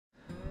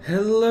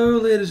Hello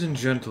ladies and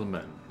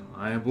gentlemen,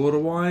 I am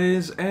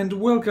BorderWise and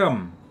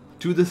welcome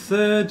to the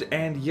third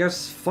and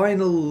yes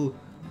final,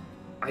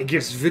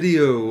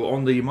 video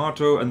on the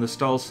Yamato and the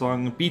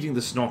Staalslang beating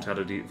the snot out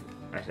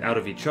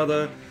of each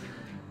other.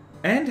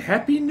 And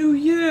Happy New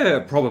Year,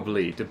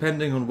 probably,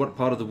 depending on what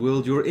part of the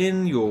world you're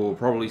in. You're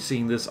probably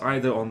seeing this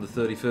either on the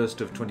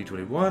 31st of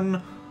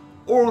 2021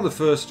 or on the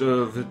 1st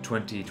of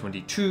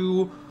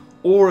 2022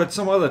 or at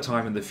some other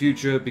time in the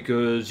future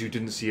because you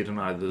didn't see it on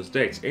either of those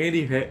dates.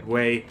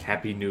 Anyway,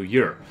 Happy New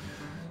Year.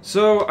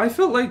 So I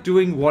felt like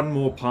doing one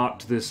more part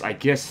to this, I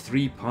guess,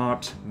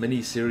 three-part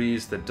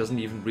mini-series that doesn't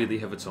even really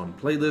have its own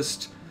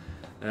playlist.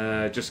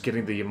 Just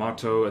getting the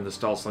Yamato and the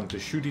Staalslang to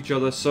shoot each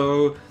other,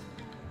 so...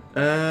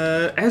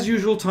 as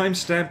usual,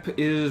 timestamp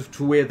is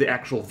to where the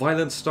actual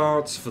violence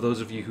starts, for those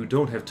of you who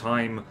don't have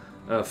time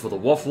for the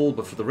waffle,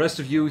 but for the rest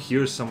of you,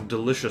 here's some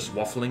delicious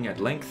waffling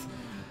at length.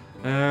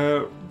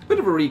 Bit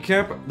of a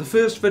recap. The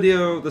first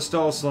video, the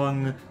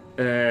Staalslang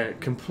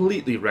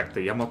completely wrecked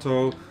the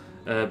Yamato,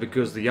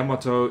 because the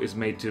Yamato is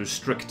made to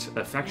strict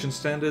faction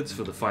standards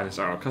for the Finest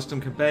Hour custom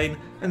campaign,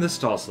 and the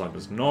Staalslang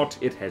does not.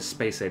 It has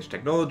space-age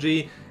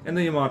technology, and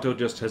the Yamato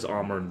just has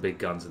armor and big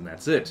guns, and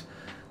that's it.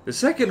 The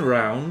second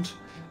round,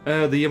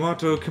 the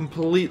Yamato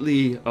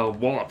completely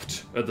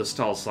walloped the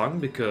Staalslang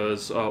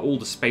because all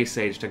the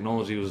space-age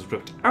technology was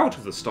ripped out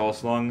of the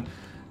Staalslang,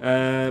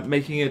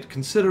 making it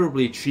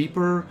considerably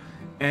cheaper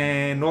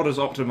and not as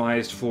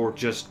optimized for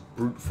just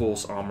brute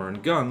force armor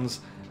and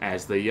guns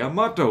as the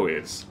Yamato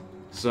is.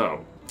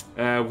 So,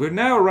 we're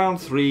now round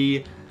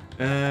 3,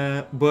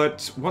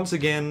 but once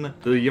again,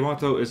 the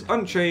Yamato is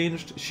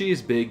unchanged, she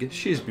is big,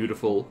 she is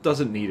beautiful,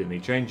 doesn't need any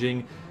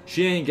changing,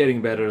 she ain't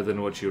getting better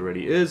than what she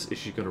already is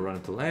she gonna run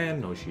into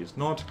land? No, she is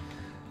not.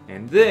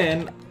 And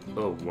then,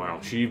 oh wow,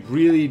 she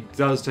really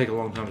does take a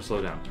long time to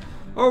slow down.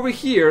 Over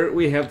here,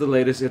 we have the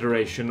latest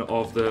iteration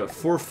of the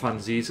for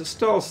funsies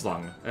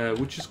Staalslang,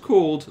 which is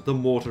called the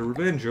Mortar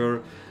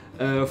Revenger,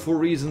 for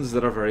reasons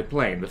that are very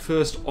plain. The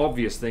first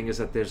obvious thing is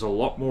that there's a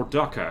lot more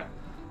ducker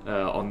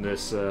on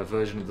this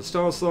version of the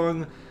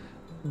Staalslang.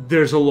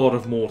 There's a lot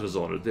of mortars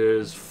on it.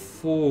 There's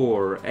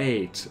 4,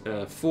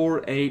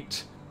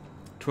 8,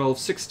 12,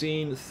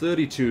 16,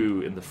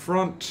 32 in the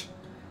front,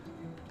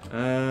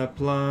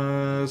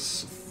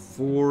 plus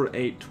 4,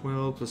 8,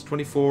 12, plus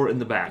 24 in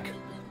the back.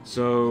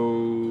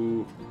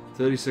 So,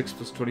 36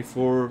 plus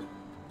 24,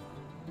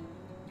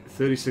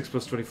 36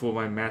 plus 24,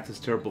 my math is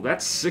terrible,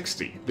 that's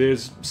 60.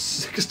 There's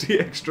 60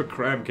 extra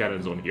cram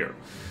cannons on here.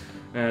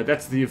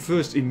 That's the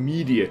first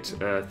immediate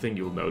thing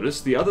you'll notice.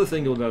 The other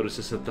thing you'll notice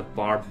is that the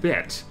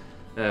barbette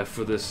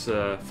for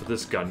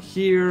this gun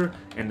here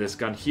and this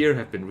gun here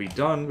have been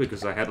redone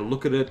because I had a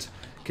look at it,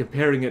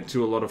 comparing it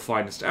to a lot of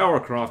Finest Hour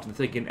craft and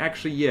thinking,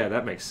 actually, yeah,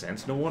 that makes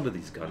sense. No wonder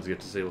these guns get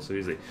to sail so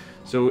easily.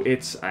 So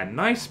it's a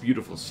nice,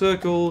 beautiful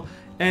circle,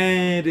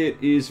 and it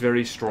is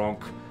very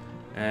strong.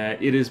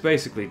 It is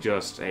basically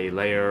just a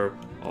layer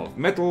of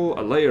metal,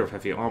 a layer of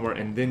heavy armor,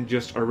 and then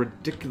just a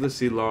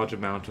ridiculously large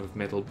amount of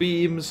metal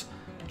beams,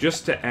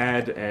 just to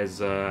add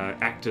as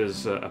act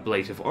as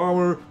ablative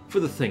armor for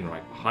the thing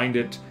right behind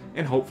it,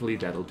 and hopefully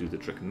that'll do the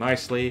trick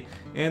nicely.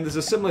 And there's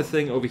a similar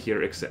thing over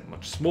here, except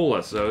much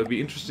smaller, so it'd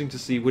be interesting to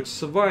see which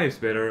survives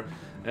better,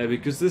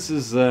 because this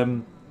is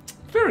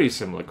very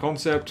similar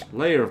concept,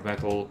 layer of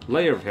metal,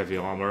 layer of heavy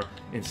armor,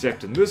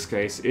 except in this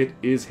case it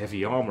is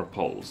heavy armor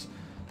poles.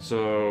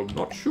 So,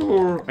 not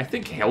sure, I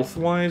think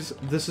health-wise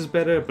this is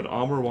better, but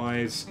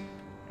armor-wise,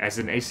 as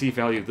an AC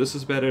value, this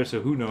is better, so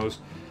who knows.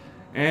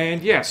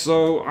 And yeah,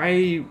 so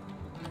I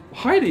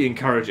highly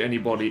encourage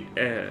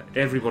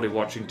everybody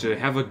watching to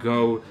have a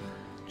go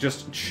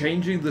just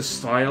changing the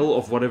style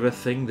of whatever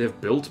thing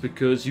they've built,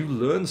 because you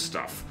learn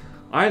stuff.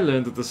 I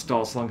learned that the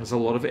Staalslang has a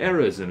lot of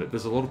errors in it.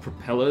 There's a lot of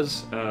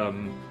propellers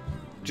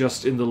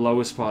just in the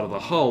lowest part of the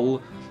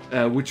hull,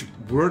 which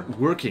weren't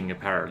working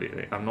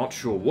apparently. I'm not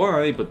sure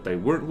why, but they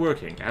weren't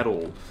working at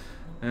all.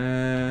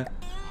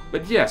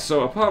 But yeah,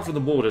 so apart from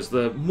the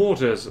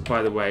mortars,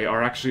 by the way,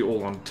 are actually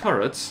all on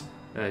turrets,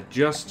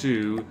 just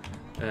to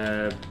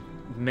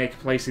make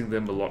placing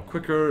them a lot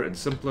quicker and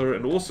simpler,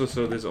 and also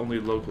so there's only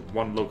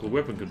one local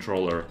weapon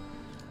controller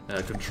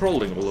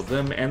controlling all of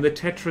them, and the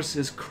Tetris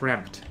is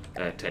cramped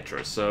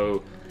Tetris,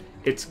 so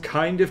it's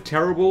kind of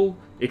terrible,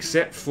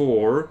 except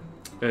for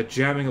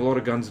jamming a lot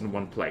of guns in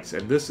one place,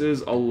 and this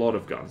is a lot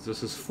of guns.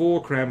 This is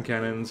 4 cram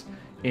cannons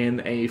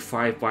in a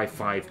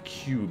 5x5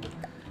 cube,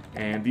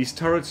 and these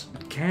turrets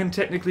can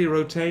technically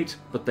rotate,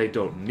 but they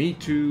don't need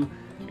to.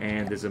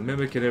 And there's a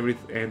mimic and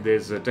everything, and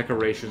there's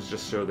decorations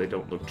just so they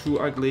don't look too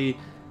ugly.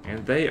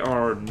 And they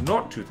are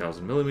not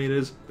 2000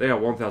 millimeters; they are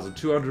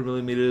 1200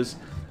 millimeters,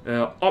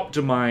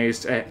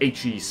 optimized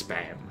HE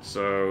spam.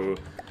 So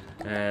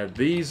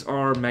these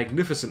are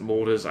magnificent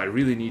mortars. I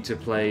really need to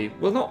play.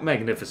 Well, not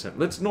magnificent.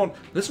 Let's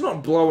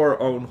not blow our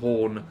own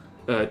horn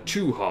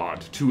too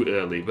hard, too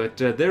early. But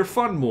they're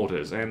fun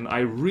mortars, and I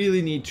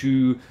really need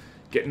to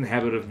get in the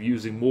habit of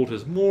using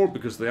mortars more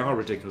because they are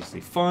ridiculously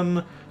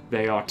fun.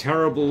 They are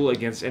terrible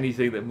against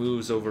anything that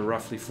moves over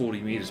roughly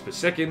 40 meters per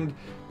second,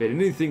 but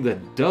anything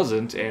that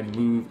doesn't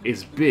and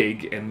is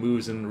big and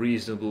moves in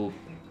reasonable,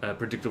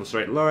 predictable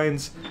straight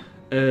lines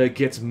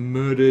gets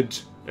murdered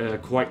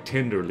quite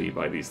tenderly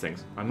by these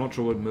things. I'm not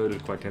sure what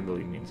murdered quite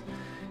tenderly means.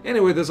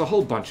 Anyway, there's a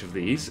whole bunch of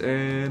these,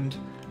 and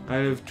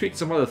I've tweaked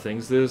some other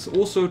things. There's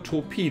also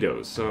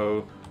torpedoes,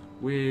 so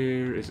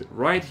where is it?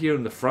 Right here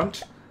in the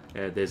front,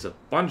 there's a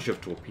bunch of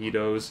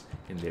torpedoes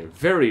in their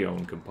very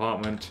own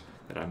compartment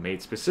that I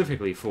made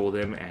specifically for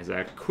them as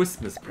a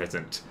Christmas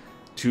present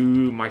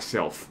to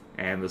myself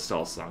and the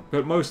Staalslang,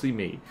 but mostly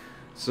me.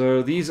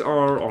 So these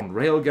are on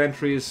rail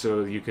gantries,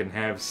 so you can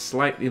have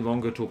slightly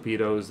longer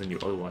torpedoes than you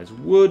otherwise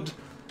would,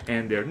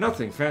 and they're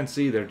nothing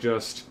fancy, they're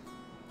just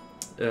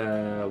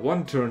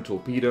one-turn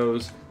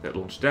torpedoes that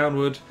launch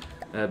downward,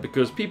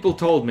 because people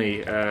told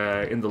me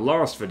in the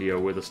last video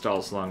where the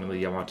Staalslang and the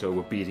Yamato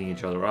were beating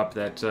each other up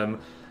that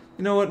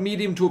you know what,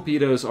 medium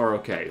torpedoes are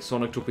okay,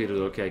 sonic torpedoes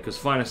are okay, because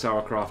finest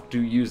hourcraft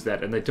do use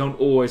that, and they don't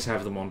always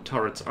have them on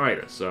turrets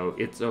either, so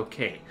it's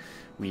okay.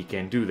 We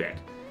can do that.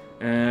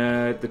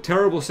 The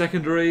terrible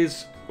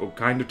secondaries, or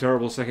kind of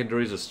terrible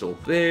secondaries, are still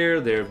there.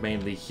 They're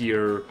mainly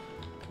here,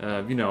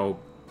 you know,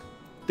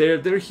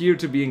 they're here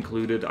to be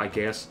included, I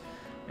guess.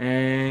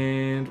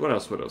 And what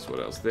else?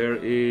 There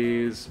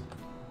is...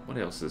 What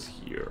else is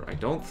here? I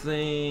don't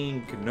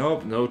think...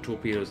 Nope, no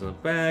torpedoes in the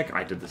back.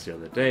 I did this the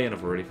other day, and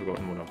I've already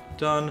forgotten what I've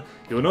done.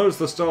 You'll notice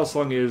the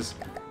Staalslang is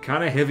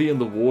kind of heavy in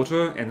the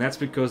water, and that's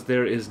because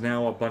there is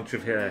now a bunch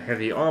of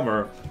heavy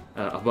armor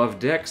above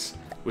decks,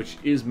 which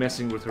is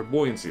messing with her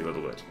buoyancy a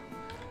little bit.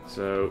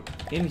 So,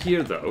 in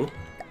here, though,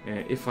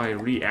 if I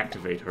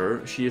reactivate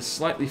her, she is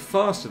slightly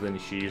faster than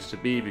she used to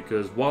be,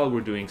 because while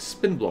we're doing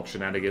spin block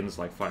shenanigans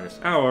like Finest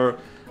Hour,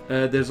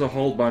 there's a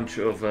whole bunch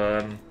of...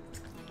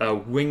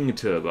 wing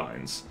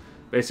turbines.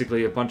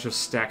 Basically a bunch of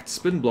stacked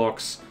spin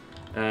blocks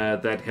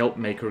that help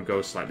make her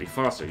go slightly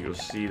faster. You'll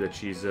see that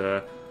she's,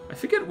 I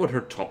forget what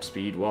her top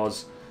speed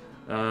was,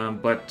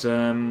 but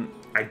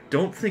I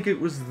don't think it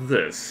was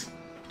this.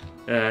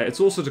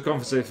 It's also to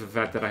compensate for the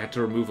fact that I had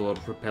to remove a lot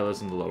of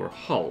propellers in the lower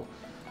hull.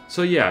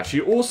 So yeah,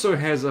 she also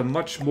has a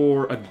much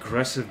more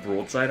aggressive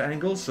broadside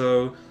angle,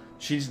 so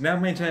she's now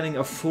maintaining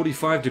a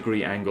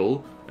 45-degree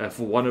angle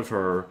for one of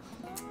her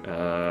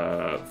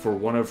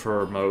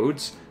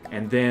modes,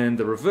 and then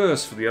the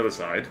reverse for the other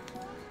side.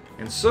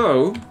 And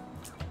so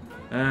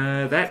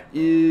that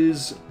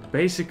is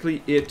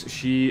basically it.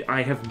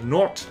 I have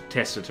not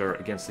tested her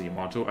against the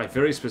Yamato. I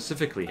very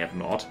specifically have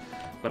not,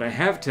 but I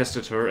have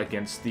tested her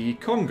against the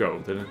Congo,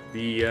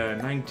 the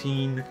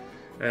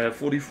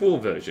 1944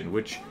 version,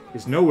 which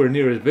is nowhere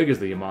near as big as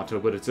the Yamato,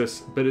 but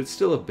it's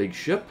still a big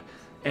ship,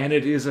 and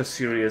it is a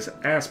serious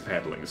ass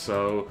paddling.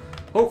 So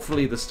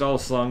hopefully the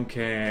Staalslang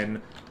can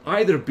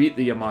either beat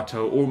the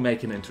Yamato or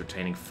make an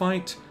entertaining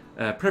fight,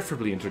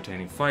 preferably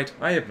entertaining fight.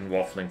 I have been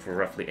waffling for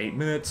roughly 8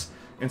 minutes,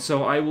 and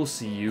so I will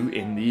see you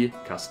in the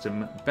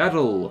custom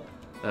battle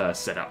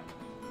setup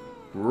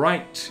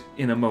right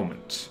in a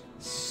moment.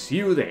 See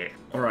you there.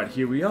 Alright,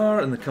 here we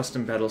are in the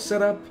custom battle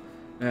setup.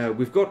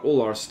 We've got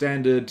all our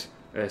standard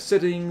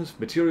settings,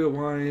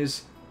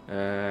 material-wise,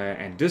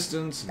 and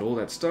distance, and all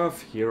that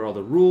stuff. Here are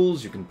the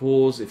rules. You can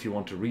pause if you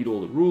want to read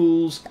all the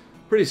rules.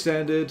 Pretty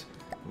standard.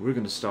 We're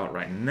going to start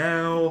right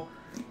now.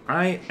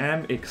 I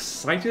am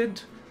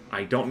excited.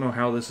 I don't know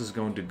how this is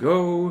going to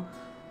go.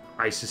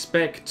 I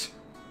suspect,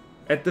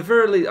 at the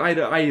very least,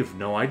 I have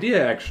no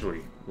idea,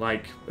 actually.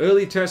 Like,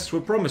 early tests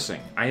were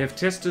promising. I have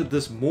tested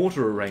this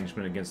mortar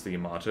arrangement against the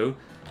Yamato.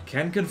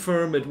 Can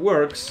confirm it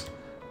works,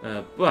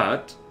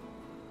 but...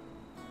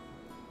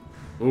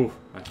 Ooh,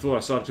 I thought I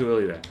saw it too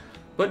early there.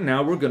 But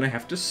now we're gonna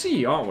have to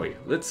see, aren't we?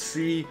 Let's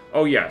see...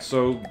 Oh yeah,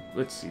 so,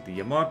 let's see. The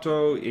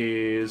Yamato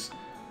is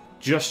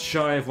just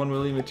shy of 1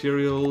 million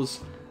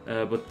materials,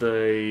 but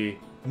the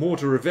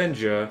Mortar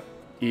Avenger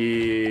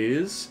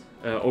is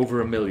over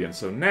 1 million.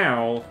 So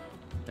now,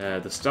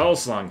 the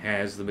Staalslang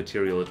has the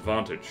material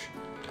advantage.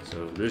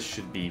 So this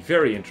should be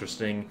very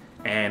interesting,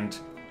 and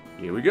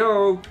here we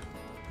go!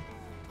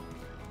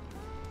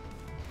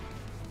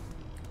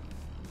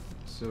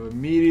 So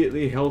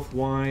immediately,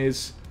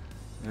 health-wise,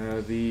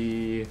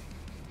 the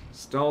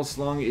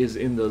Staalslang is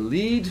in the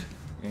lead,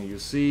 and you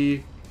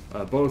see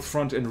both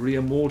front and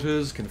rear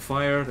mortars can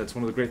fire. That's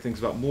one of the great things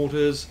about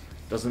mortars.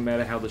 Doesn't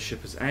matter how the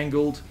ship is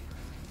angled.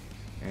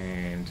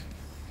 And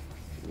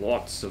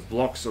lots of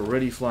blocks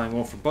already flying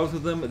off for both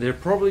of them. They're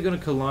probably going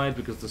to collide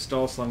because the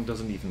Staalslang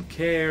doesn't even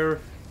care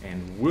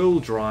and will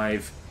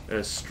drive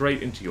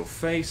straight into your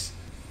face.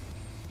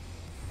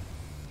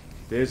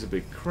 There's a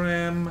big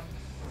cram.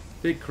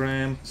 Big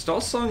cram.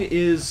 Staalslang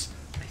is...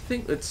 I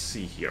think, let's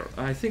see here.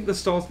 I think the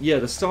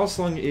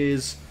Staalslang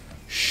is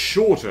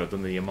shorter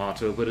than the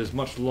Yamato, but is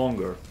much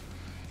longer.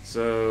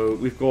 So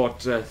we've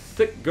got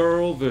thick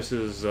girl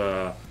versus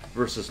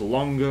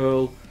long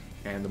girl,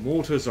 and the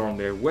mortars are on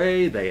their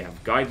way. They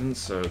have guidance,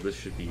 so this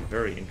should be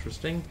very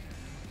interesting.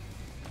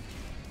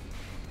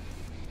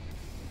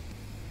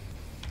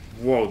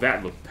 Whoa,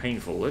 that looked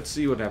painful. Let's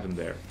see what happened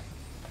there.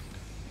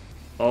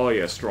 Oh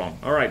yeah, strong.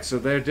 Alright, so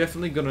they're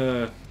definitely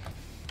gonna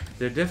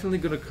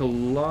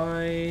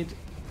collide.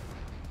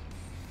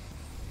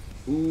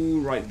 Ooh,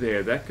 right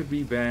there. That could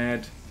be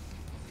bad.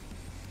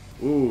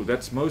 Ooh,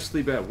 that's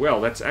mostly bad.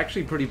 Well, that's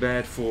actually pretty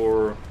bad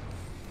for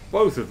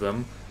both of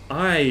them.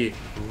 I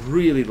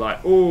really like...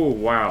 Oh,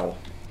 wow.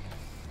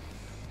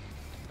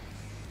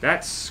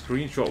 That's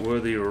screenshot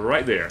worthy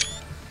right there.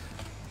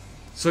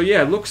 So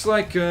yeah, looks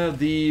like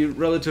the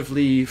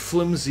relatively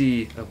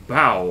flimsy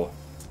bow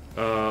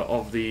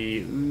of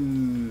the...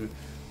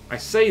 I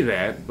say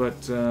that,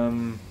 but...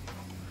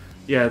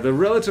 yeah, the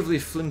relatively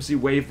flimsy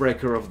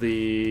wavebreaker of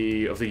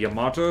the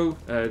Yamato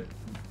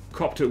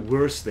copped it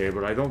worse there,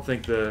 but I don't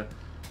think the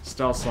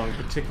Staalslang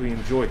particularly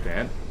enjoyed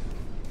that.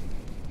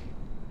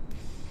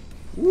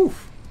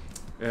 Woof!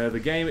 The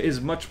game is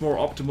much more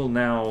optimal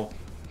now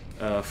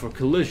for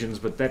collisions,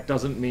 but that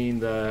doesn't mean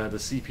the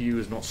CPU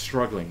is not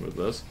struggling with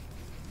this.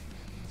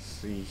 Let's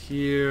see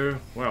here.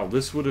 Wow,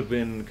 this would have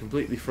been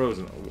completely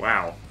frozen.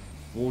 Wow.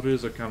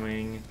 Mortars are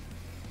coming.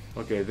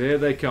 Okay, there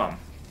they come.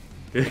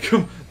 There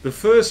come. The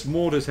first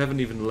mortars haven't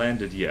even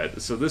landed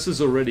yet, so this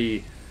is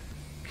already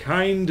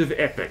kind of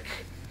epic.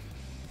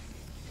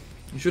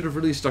 You should have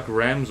really stuck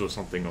rams or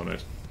something on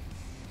it.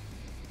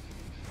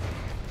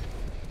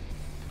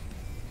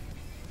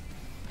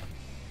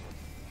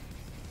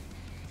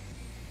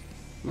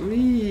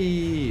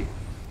 Whee!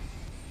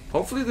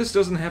 Hopefully this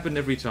doesn't happen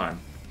every time.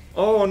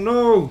 Oh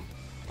no!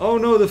 Oh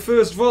no, the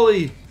first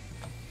volley!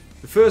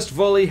 The first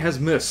volley has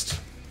missed.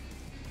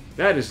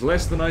 That is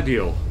less than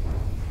ideal.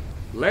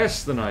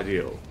 Less than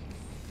ideal.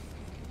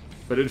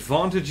 But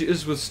advantage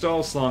is with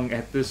Staalslang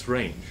at this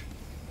range.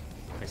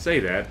 I say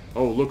that.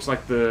 Oh, looks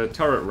like the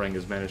turret ring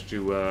has managed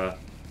to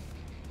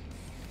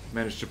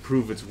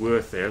prove its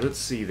worth there. Let's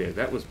see there.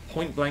 That was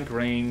point blank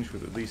range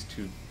with at least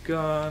 2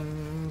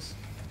 guns.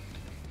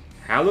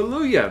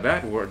 Hallelujah!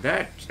 That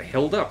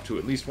held up to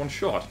at least 1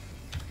 shot.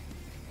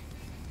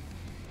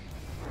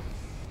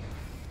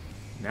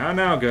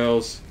 Now,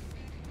 girls.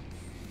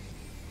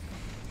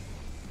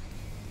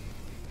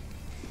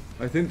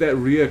 I think that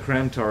rear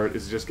cram turret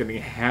is just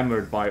getting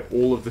hammered by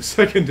all of the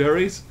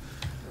secondaries.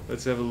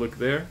 Let's have a look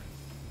there.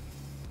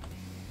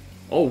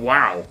 Oh,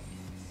 wow.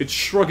 It's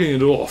shrugging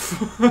it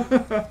off.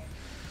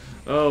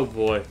 Oh,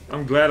 boy.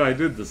 I'm glad I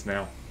did this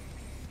now.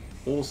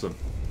 Awesome.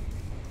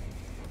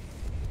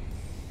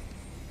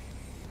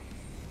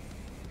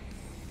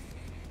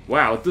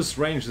 Wow, at this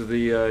range,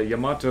 the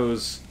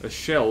Yamato's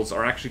shells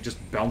are actually just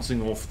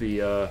bouncing off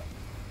the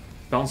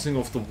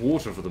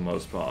water for the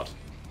most part.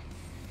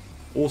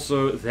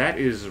 Also, that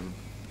is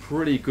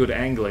pretty good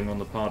angling on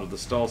the part of the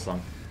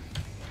Staalslang.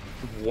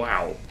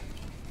 Wow.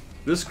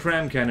 This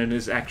cram cannon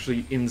is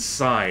actually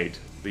inside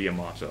the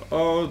Yamato.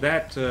 Oh,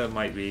 that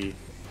might be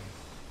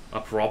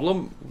a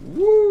problem.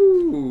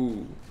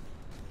 Woo!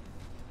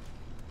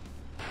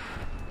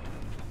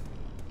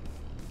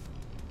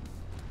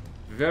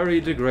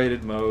 Very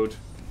degraded mode.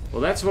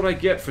 Well, that's what I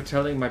get for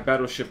telling my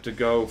battleship to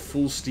go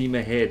full steam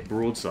ahead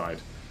broadside.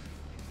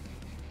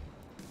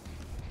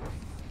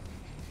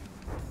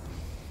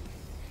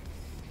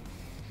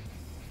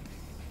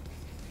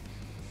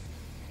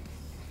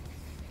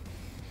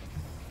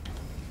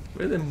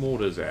 Where are the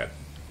mortars at?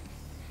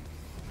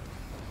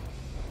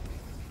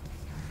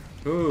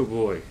 Oh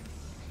boy.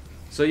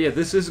 So yeah,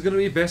 this is going to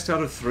be best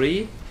out of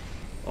 3.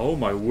 Oh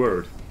my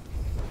word.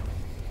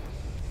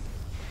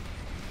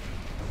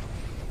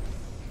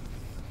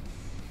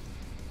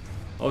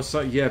 Oh,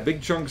 so yeah,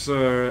 big chunks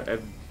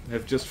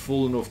have just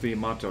fallen off the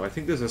Yamato. I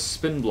think there's a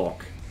spin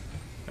block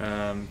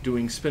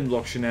doing spin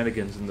block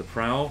shenanigans in the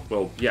prow.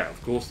 Well, yeah,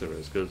 of course there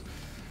is, because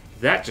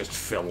that just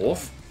fell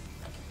off.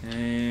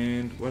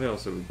 And what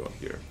else have we got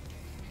here?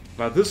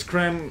 This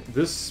cram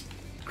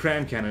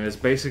cannon has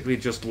basically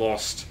just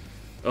lost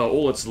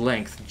all its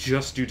length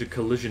just due to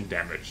collision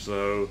damage.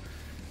 So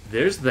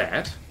there's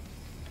that.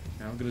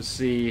 Now I'm gonna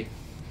see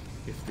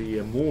if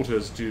the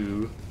mortars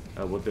do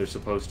what they're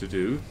supposed to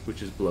do,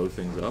 which is blow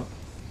things up.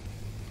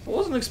 I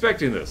wasn't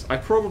expecting this. I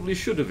probably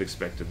should have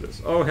expected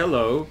this. Oh,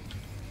 hello.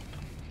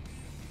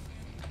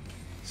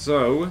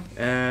 So,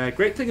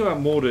 great thing about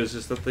mortars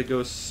is that they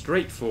go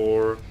straight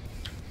for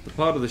the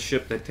part of the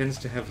ship that tends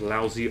to have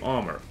lousy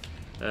armor.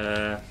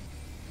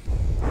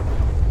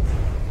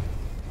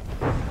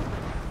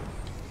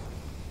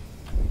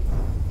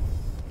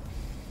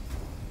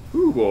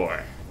 Hoo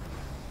boy.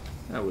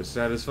 That was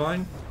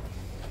satisfying.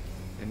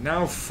 And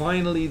now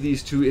finally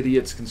these 2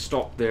 idiots can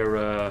stop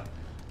their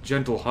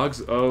gentle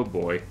hugs. Oh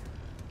boy.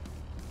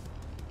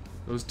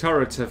 Those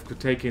turrets have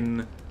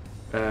taken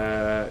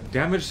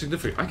damage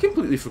significant. I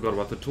completely forgot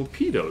about the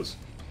torpedoes.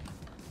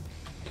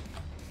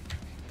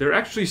 They're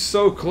actually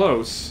so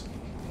close.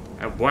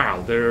 And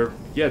wow, they're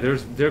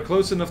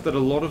close enough that a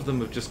lot of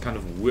them have just kind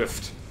of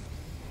whiffed.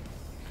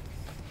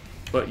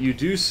 But you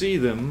do see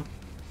them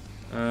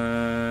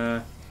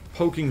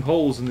poking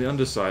holes in the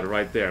underside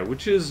right there,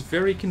 which is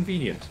very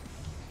convenient.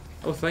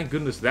 Oh, thank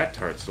goodness that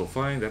turret's still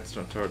firing, that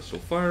turret's still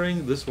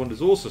firing, this one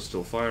is also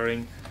still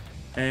firing,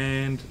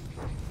 and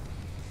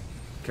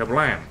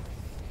kablam.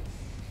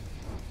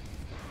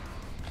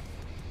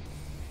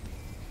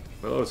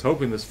 Well, I was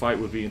hoping this fight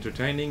would be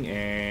entertaining,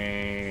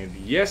 and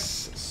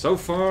yes, so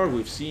far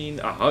we've seen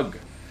a hug.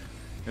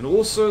 And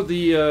also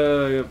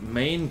the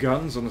main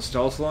guns on the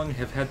Staalslang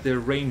have had their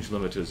range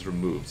limiters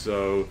removed,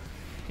 so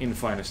in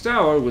Finest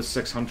Hour, with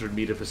 600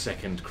 meter per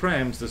second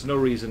crams, there's no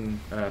reason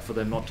for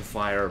them not to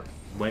fire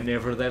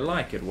whenever they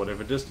like, at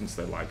whatever distance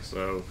they like,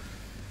 so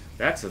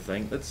that's a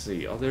thing. Let's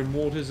see, are there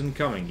mortars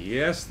incoming?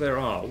 Yes, there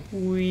are.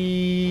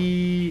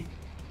 Whee!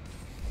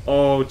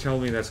 Oh, tell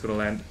me that's going to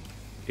land.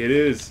 It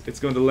is. It's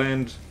going to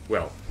land,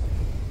 well.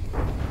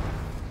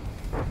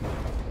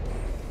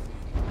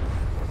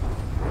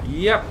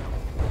 Yep.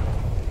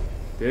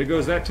 There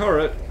goes that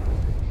turret.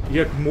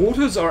 Yet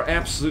mortars are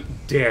absolute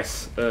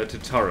death to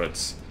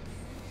turrets.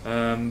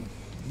 Not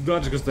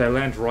just because they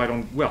land right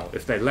on... Well,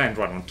 if they land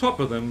right on top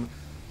of them,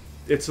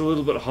 it's a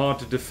little bit hard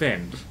to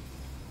defend.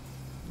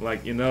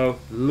 Like, you know,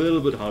 a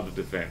little bit hard to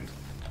defend.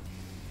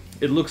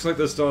 It looks like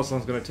the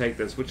Staalslang's going to take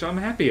this, which I'm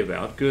happy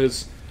about,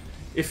 because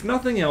if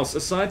nothing else,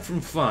 aside from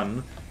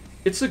fun,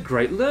 it's a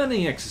great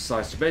learning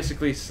exercise to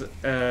basically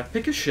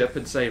pick a ship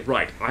and say,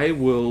 right, I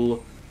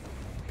will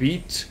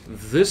beat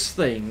this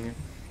thing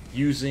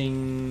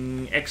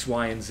using X,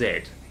 Y, and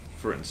Z,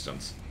 for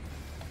instance.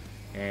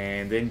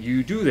 And then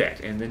you do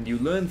that, and then you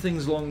learn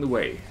things along the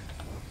way.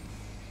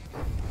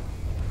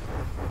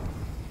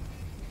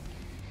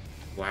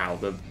 Wow,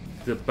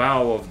 the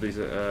bow of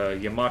the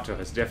Yamato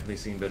has definitely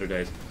seen better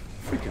days.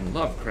 Freaking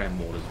love cram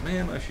mortars,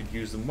 man. I should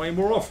use them way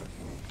more often.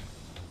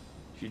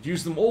 Should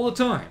use them all the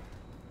time.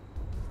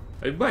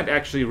 I might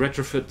actually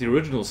retrofit the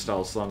original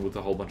Staalslang with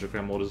a whole bunch of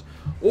cram mortars.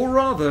 Or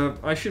rather,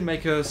 I should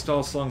make a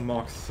Staalslang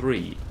Mark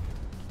III.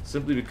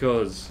 Simply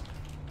because,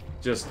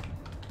 just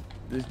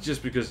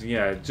because,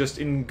 yeah, just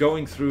in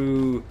going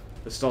through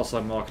the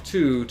Staalslang Mark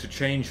II to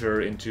change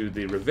her into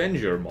the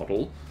Revenger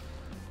model,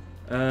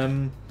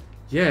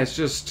 yeah, it's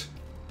just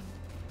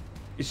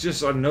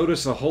I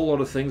noticed a whole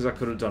lot of things I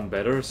could have done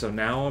better, so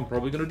now I'm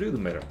probably going to do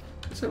them better.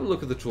 Let's have a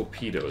look at the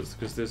torpedoes,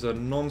 because there's a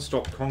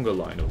non-stop conga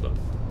line of them.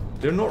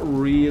 They're not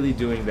really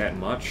doing that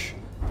much.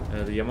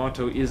 The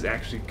Yamato is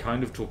actually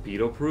kind of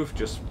torpedo-proof,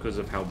 just because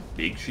of how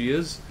big she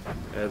is.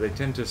 They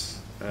tend to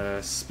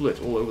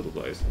split all over the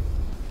place.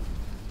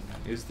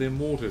 Is there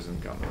mortars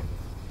incoming?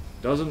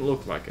 Doesn't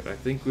look like it. I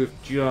think we've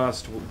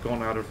just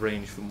gone out of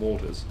range for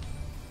mortars.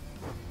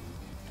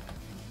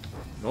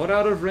 Not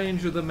out of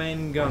range of the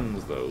main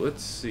guns, though.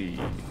 Let's see.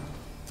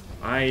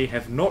 I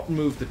have not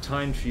moved the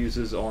time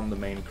fuses on the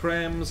main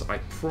crams. I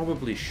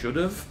probably should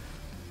have,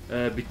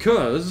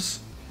 because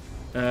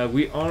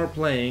we are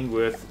playing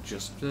with,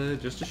 just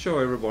to show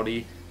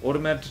everybody,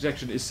 automatic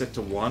detection is set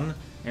to 1,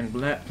 and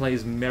that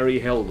plays merry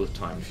hell with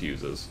time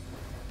fuses.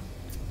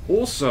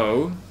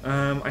 Also,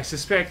 I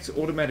suspect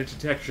automatic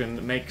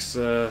detection makes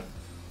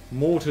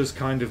mortars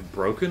kind of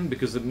broken,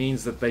 because it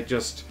means that they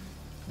just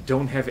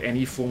don't have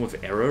any form of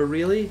error,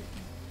 really.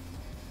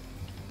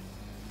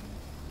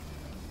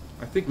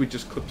 I think we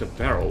just clipped a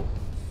barrel.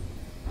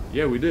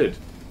 Yeah, we did.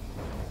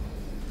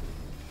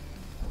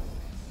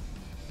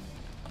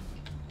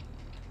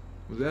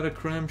 Was that a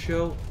cram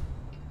shell?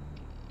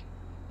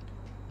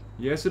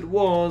 Yes, it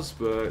was,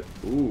 but...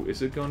 Ooh,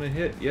 is it gonna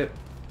hit? Yep.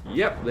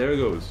 Yep, there it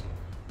goes.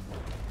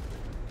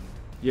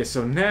 Yeah,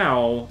 so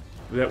now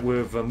that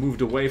we've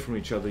moved away from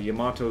each other,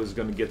 Yamato is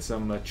gonna get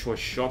some choice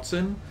shots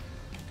in.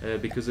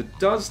 Because it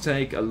does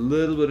take a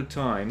little bit of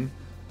time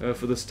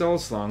for the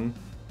Staalslang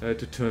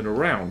to turn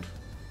around.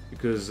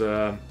 Because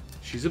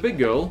she's a big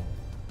girl.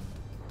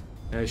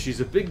 She's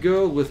a big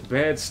girl with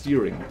bad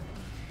steering.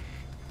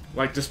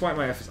 Like, despite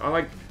my efforts,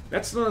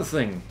 that's another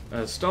thing.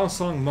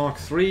 Staalslang Mark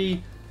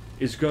III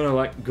is gonna,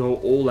 like, go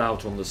all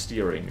out on the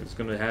steering. It's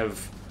gonna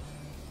have...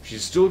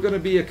 She's still gonna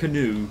be a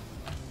canoe,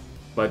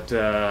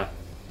 but,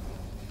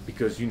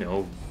 because, you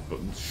know,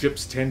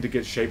 ships tend to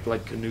get shaped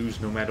like canoes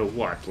no matter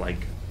what.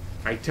 Like,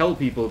 I tell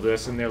people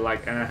this, and they're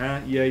like,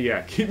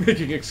 yeah, keep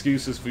making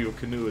excuses for your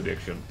canoe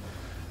addiction.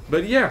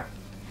 But yeah,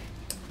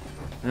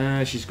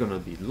 she's gonna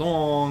be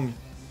long.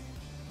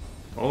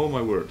 Oh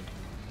my word.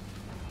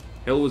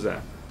 Hell was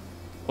that?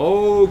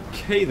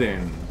 Okay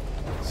then.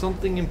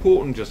 Something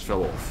important just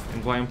fell off.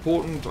 And by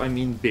important, I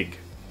mean big.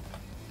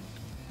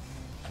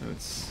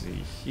 Let's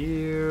see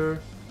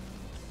here.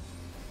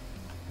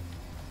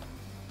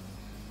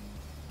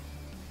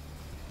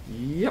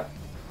 Yep.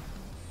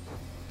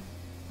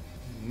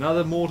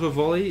 Another mortar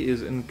volley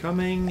is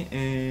incoming,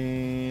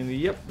 and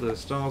yep, the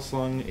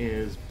Staalslang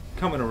is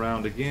coming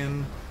around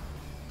again.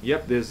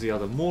 Yep, there's the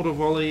other mortar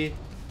volley.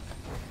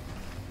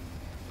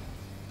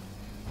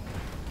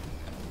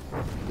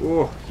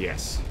 Oh,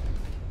 yes.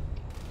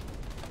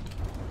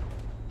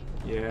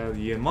 Yeah,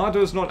 the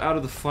Yamato's not out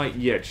of the fight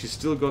yet. She's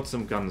still got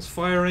some guns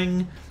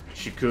firing.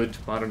 She could,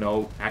 I don't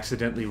know,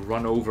 accidentally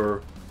run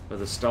over the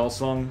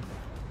Staalslang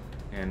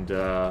and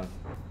do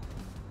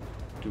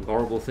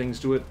horrible things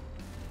to it.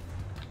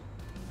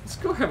 Let's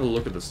go have a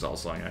look at the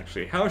Staalslang,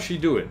 actually. How's she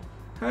doing?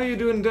 How you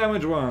doing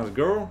damage-wise,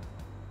 girl?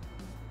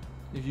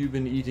 Have you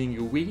been eating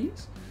your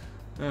Wheaties?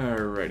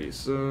 Alrighty,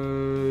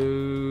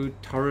 so...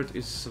 Turret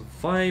is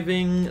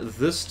surviving.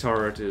 This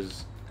turret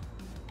is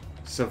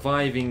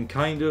surviving,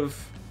 kind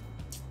of.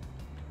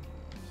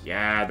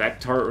 Yeah,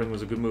 that turret ring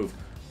was a good move.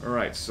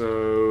 Alright,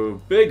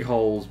 so big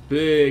holes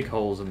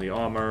in the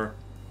armor.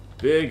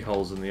 Big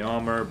holes in the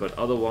armor, but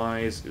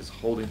otherwise is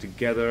holding it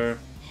together.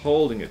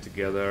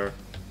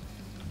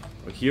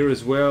 Here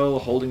as well,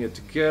 holding it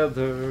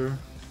together.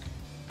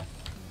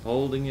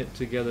 Holding it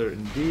together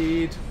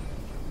indeed.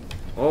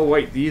 Oh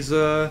wait, these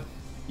yeah,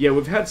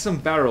 we've had some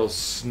barrels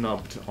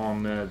snubbed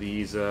on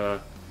these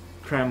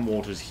cram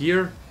mortars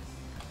here.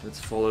 Let's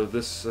follow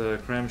this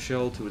cram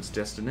shell to its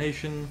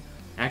destination.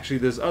 Actually,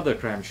 there's other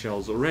cram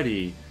shells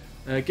already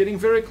getting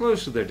very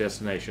close to their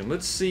destination.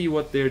 Let's see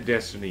what their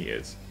destiny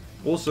is.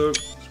 Also,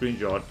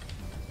 screenshot.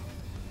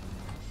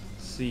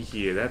 See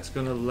here, that's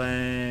gonna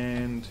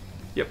land...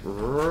 Yep,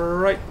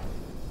 right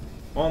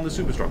on the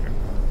superstructure.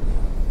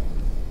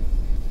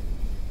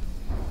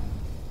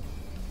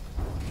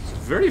 It's a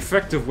very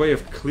effective way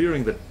of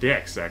clearing the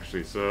decks,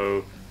 actually,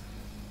 so...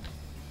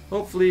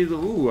 Hopefully the...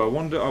 Ooh, I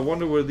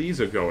wonder where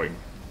these are going.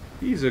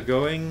 These are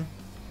going...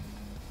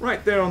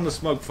 right there on the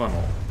smoke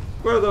funnel.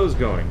 Where are those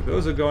going?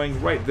 Those are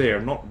going right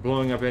there, not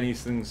blowing up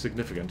anything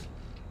significant.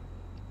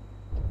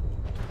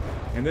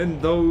 And then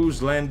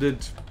those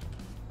landed...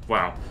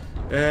 Wow.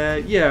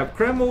 Yeah,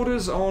 cram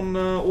mortars on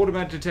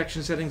automatic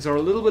detection settings are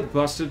a little bit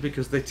busted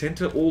because they tend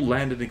to all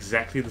land in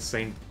exactly the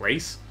same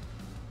place.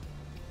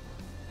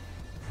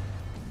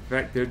 In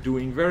fact, they're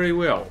doing very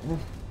well.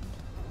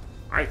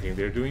 I think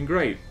they're doing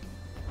great.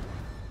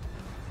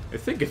 I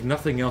think if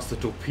nothing else, the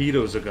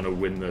torpedoes are going to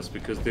win this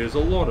because there's a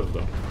lot of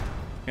them.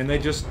 And they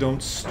just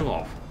don't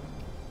stop.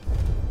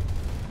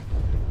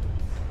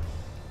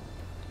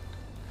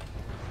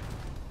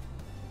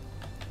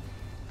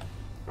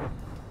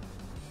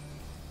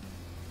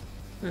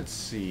 Let's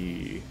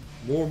see.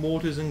 More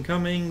mortars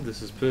incoming.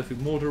 This is perfect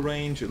mortar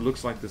range. It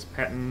looks like this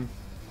pattern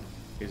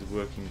is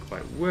working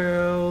quite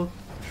well.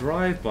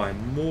 Drive-by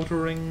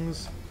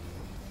mortarings.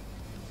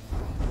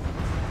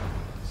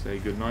 Say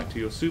goodnight to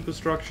your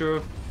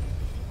superstructure.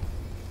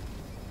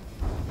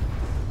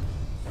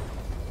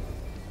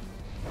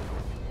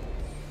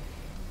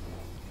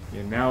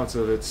 Yeah, now it's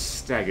a bit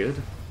staggered.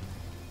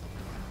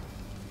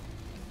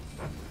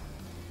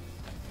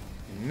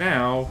 And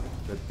now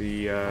that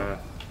the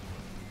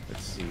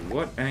let's see,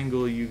 what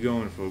angle are you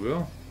going for,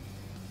 Go?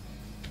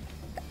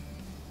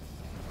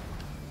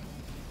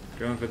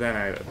 Going for that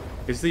angle.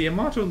 Is the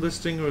Yamato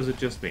listing or is it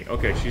just me?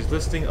 Okay, she's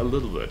listing a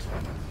little bit.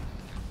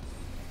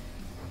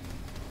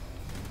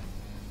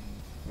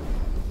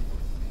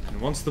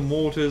 And once the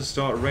mortars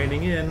start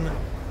raining in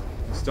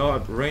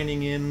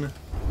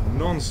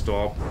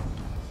non-stop,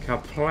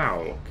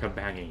 kaplow,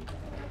 kabangy.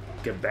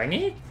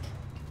 Kabangy?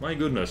 My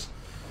goodness.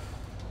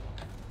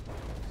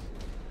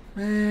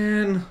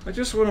 Man, I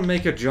just want to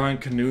make a giant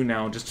canoe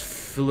now and just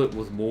fill it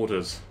with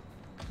mortars.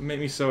 It'll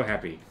make me so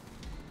happy.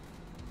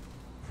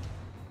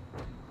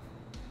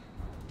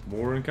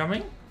 More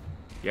incoming?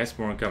 Yes,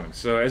 more incoming.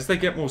 So as they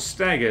get more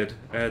staggered,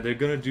 they're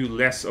going to do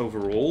less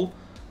overall.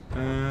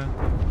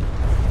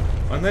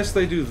 Unless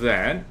they do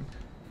that,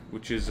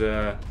 which is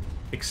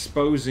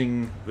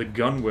exposing the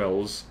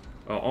gunwells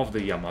of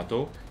the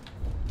Yamato.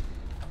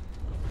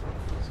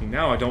 See,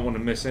 now I don't want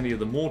to miss any of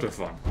the mortar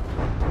fun.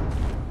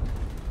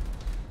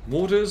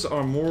 Mortars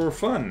are more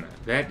fun.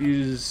 That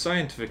is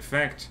scientific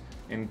fact,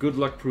 and good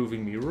luck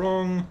proving me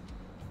wrong.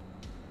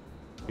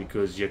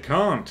 Because you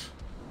can't.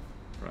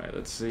 Right,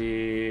 let's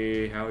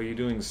see. How are you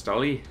doing,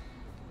 Stally?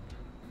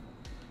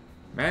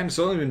 Man, it's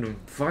only been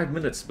 5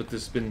 minutes, but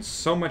there's been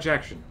so much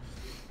action.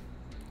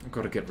 I've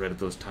got to get rid of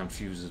those time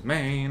fuses,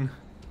 man.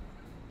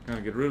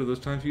 Gotta get rid of those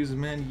time fuses,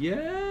 man.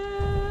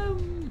 Yeah.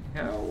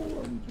 How are we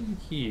doing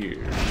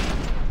here?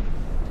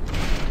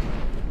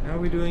 How are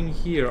we doing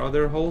here? Are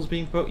there holes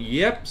being poked?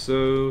 Yep,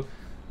 so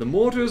the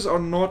mortars are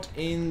not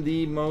in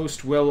the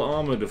most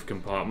well-armored of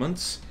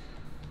compartments.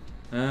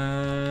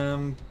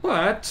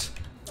 But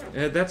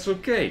that's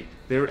okay.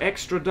 They're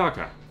extra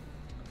ducker.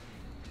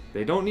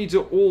 They don't need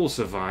to all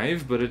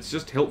survive, but it's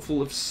just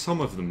helpful if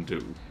some of them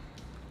do.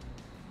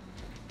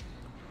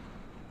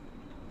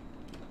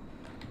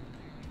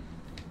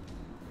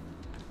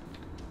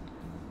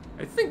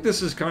 I think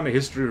this is kind of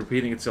history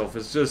repeating itself.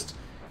 It's just...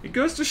 it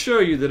goes to show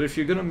you that if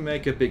you're going to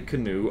make a big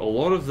canoe, a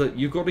lot of the...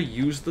 you've got to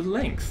use the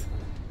length.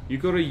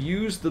 You've got to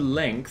use the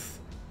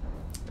length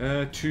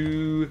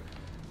to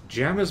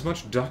jam as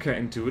much ducker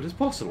into it as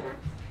possible.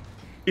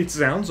 It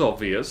sounds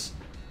obvious,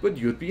 but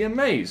you'd be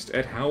amazed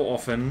at how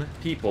often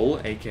people,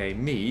 aka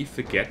me,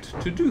 forget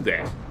to do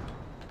that.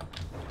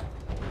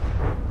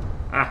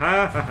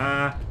 Aha,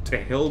 haha, to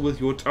hell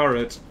with your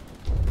turret.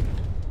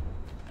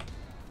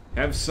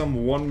 Have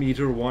some 1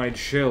 meter wide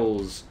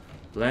shells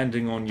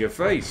landing on your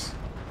face.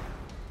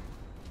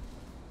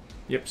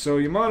 Yep, so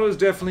Yamato's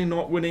definitely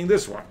not winning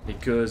this one,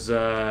 because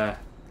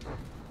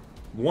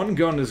one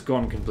gun is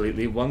gone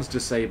completely, one's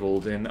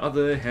disabled, and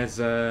other has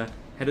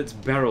had its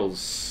barrels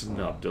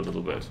snubbed a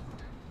little bit.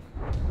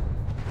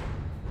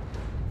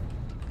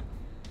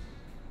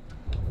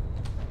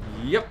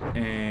 Yep,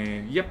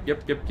 and yep.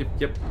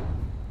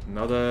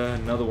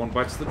 Another one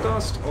bites the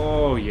dust.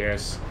 Oh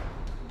yes.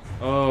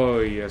 Oh,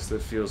 yes,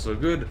 that feels so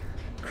good.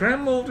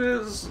 Cram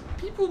mortars,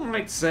 people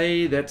might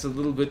say that's a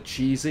little bit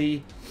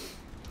cheesy.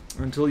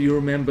 Until you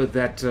remember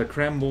that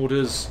cram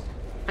mortars...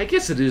 I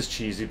guess it is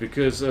cheesy,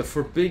 because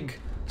for big,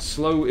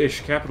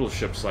 slow-ish capital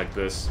ships like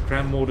this,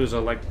 cram mortars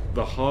are like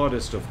the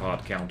hardest of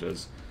hard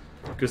counters.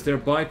 Because they're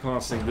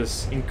bypassing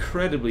this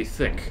incredibly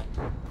thick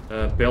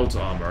belt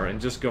armor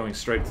and just going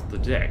straight to the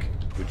deck.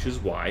 Which is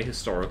why,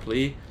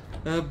 historically,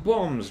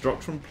 bombs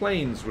dropped from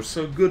planes were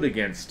so good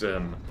against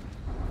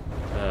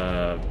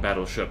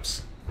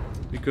battleships.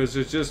 Because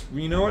it's just,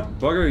 you know what,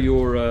 bugger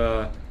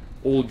your,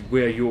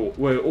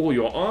 where all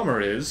your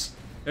armor is,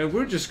 and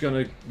we're just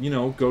gonna, you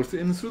know, go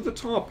in through the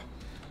top.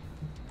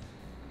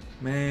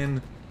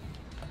 Man.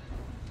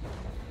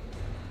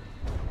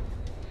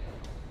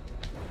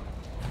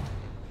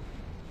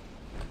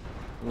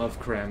 Love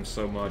cram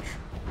so much.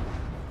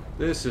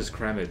 This is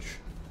crammage.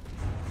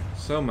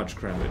 So much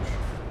crammage.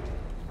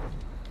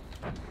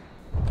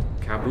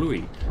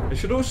 Kablooey. I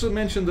should also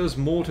mention those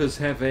mortars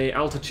have a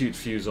altitude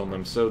fuse on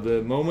them, so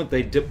the moment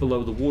they dip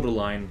below the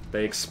waterline,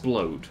 they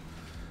explode.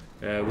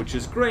 Which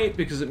is great,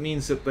 because it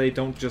means that they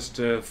don't just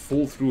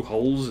fall through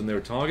holes in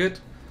their target.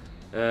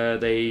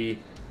 What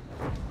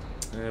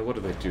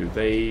do?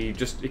 They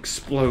just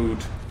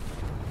explode.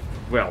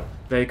 Well,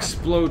 they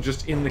explode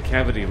just in the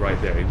cavity right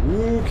there.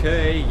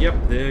 Okay, yep,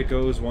 there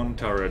goes one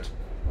turret.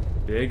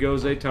 There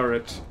goes a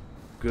turret.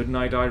 Good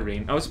night,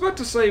 Irene. I was about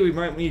to say we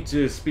might need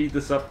to speed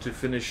this up to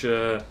finish,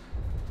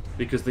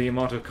 because the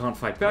Yamato can't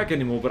fight back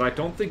anymore, but I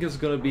don't think it's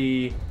going to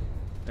be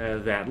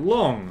that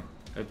long.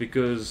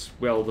 Because,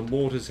 well, the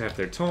mortars have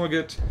their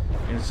target,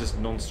 and it's just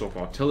non-stop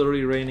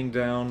artillery raining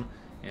down,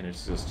 and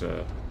it's just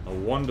a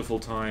wonderful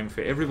time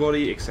for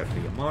everybody except the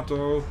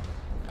Yamato.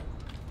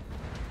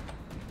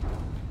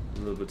 A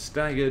little bit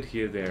staggered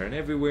here, there, and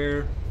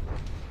everywhere.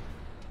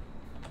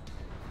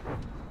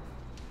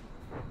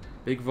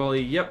 Big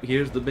volley, yep,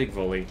 here's the big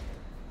volley.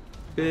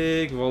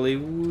 Big volley,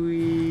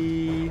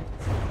 whee!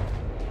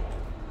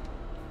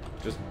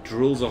 Just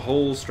drills a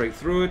hole straight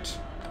through it.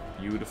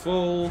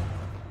 Beautiful.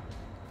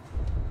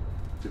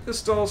 The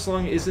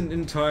Staalslang isn't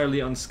entirely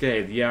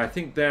unscathed. Yeah, I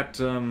think that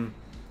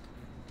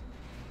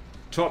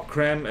top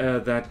cram,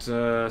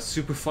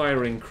 super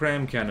firing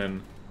cram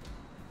cannon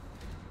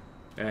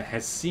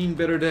has seen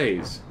better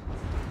days.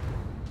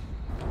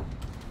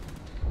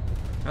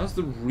 How's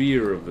the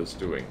rear of this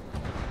doing?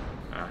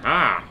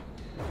 Aha!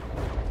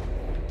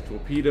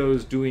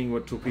 Torpedoes doing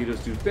what torpedoes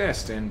do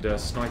best, and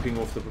sniping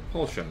off the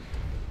propulsion.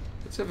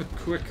 Let's have a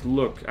quick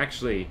look.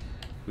 Actually,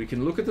 we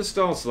can look at the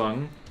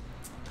Staalslang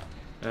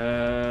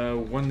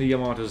when the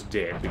Yamato's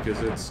dead,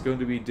 because it's going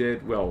to be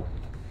dead. Well,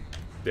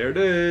 there it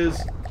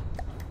is.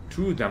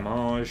 2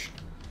 damage.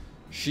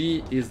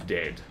 She is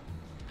dead.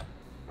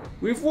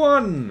 We've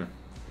won!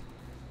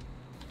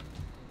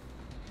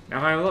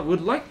 Now, I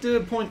would like to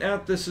point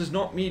out this is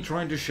not me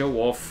trying to show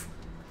off.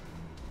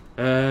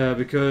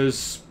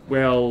 Because,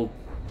 well,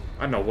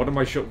 I don't know, what am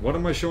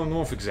I showing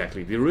off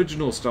exactly? The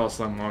original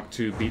Staalslang Mark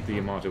II beat the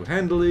Yamato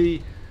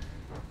handily,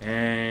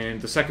 and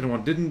the second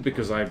one didn't,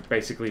 because I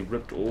basically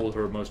ripped all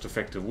her most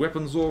effective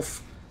weapons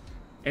off.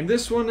 And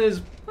this one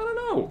is, I don't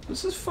know,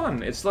 this is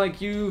fun. It's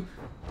like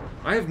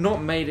I have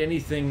not made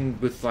anything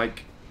with,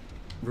 like,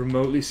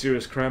 remotely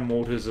serious cram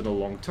mortars in a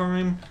long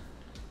time,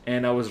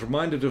 and I was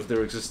reminded of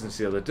their existence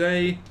the other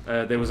day.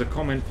 There was a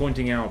comment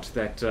pointing out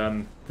that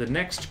the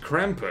next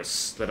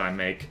Krampus that I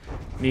make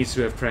needs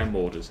to have cram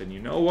mortars, and you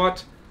know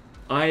what?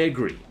 I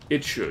agree.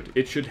 It should.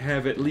 It should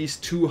have at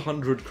least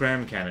 200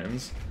 cram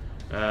cannons,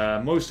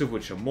 most of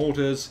which are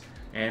mortars,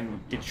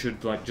 and it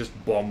should, like, just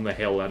bomb the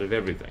hell out of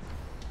everything.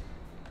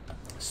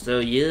 So,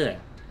 yeah.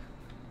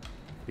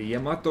 The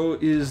Yamato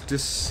is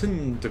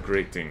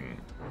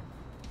disintegrating.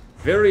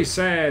 Very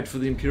sad for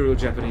the Imperial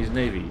Japanese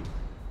Navy.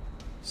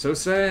 So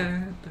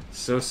sad,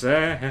 so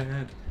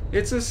sad.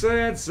 It's a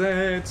sad,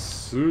 sad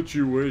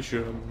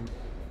situation.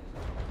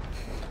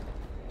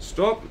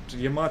 Stop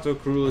Yamato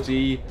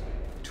cruelty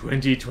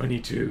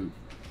 2022.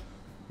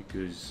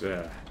 Because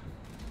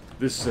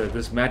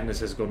this madness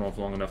has gone off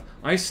long enough.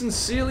 I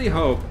sincerely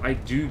hope I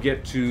do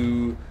get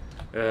to,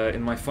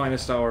 in my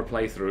finest hour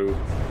playthrough,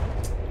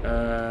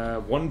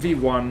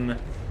 1v1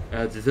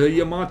 the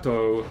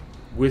Yamato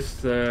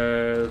with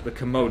the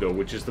Komodo,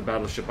 which is the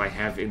battleship I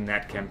have in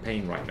that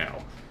campaign right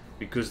now.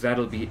 Because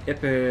that'll be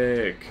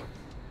epic.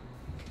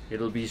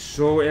 It'll be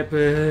so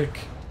epic.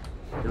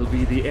 It'll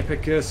be the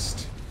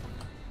epicest.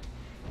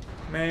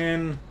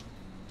 Man.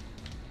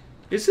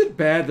 Is it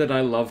bad that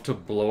I love to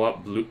blow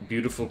up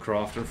beautiful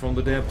craft from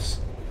the depths?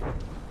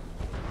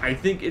 I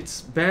think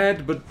it's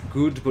bad, but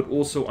good, but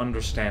also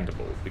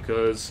understandable.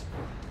 Because,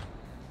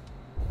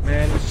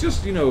 man, it's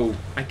just, you know,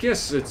 I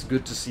guess it's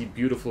good to see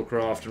beautiful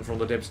craft from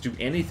the depths do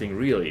anything,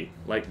 really.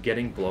 Like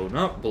getting blown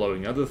up,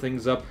 blowing other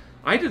things up.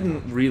 I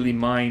didn't really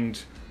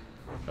mind,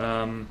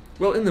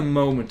 well, in the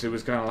moment it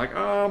was kind of like,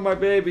 oh, my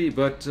baby,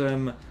 but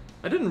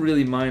I didn't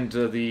really mind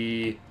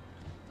the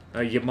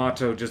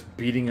Yamato just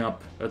beating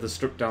up the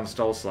stripped-down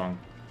Staalslang.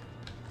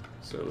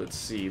 So let's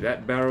see,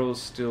 that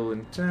barrel's still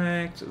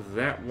intact,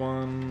 that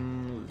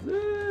one,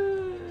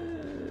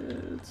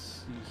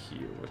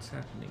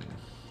 happening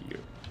here?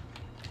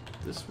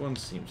 This one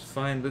seems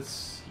fine. Let's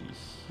see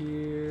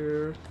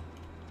here.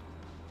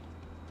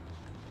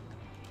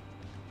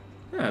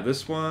 Yeah,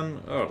 this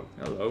one... Oh,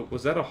 hello.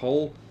 Was that a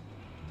hole?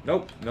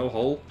 Nope, no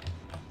hole.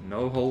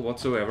 No hole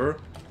whatsoever.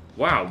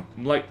 Wow,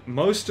 like,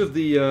 most of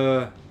the,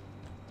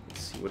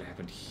 Let's see what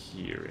happened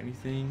here.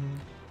 Anything?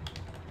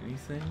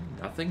 Anything?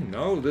 Nothing?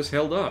 No, this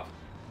held up.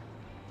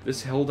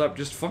 This held up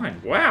just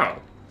fine.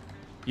 Wow!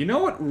 You know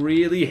what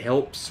really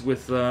helps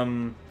with,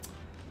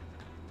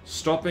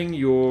 stopping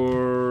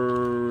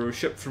your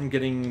ship from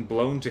getting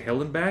blown to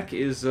hell and back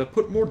is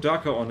put more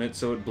Daka on it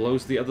so it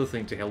blows the other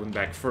thing to hell and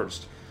back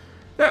first.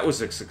 That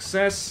was a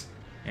success,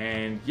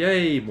 and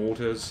yay,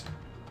 Mortars.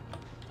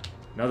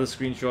 Another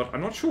screenshot.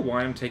 I'm not sure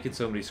why I'm taking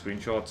so many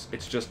screenshots,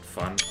 it's just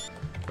fun.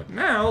 But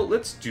now,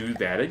 let's do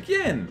that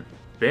again.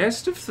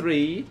 Best of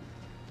 3.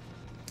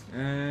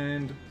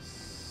 And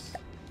let's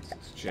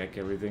check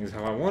everything's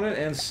how I want it,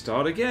 and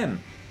start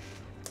again.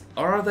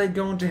 Are they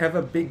going to have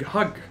a big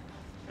hug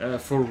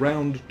for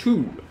round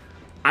 2?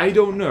 I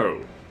don't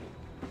know.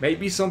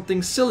 Maybe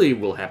something silly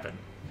will happen.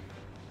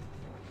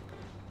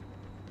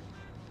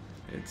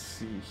 Let's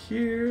see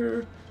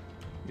here.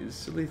 Is a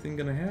silly thing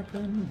gonna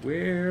happen?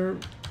 Where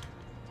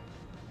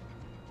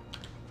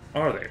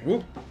are they?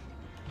 Whoop.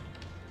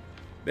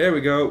 There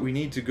we go. We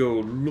need to go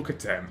look at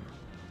them.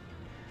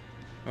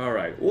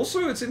 Alright.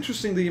 Also, it's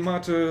interesting the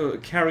Yamato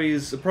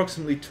carries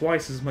approximately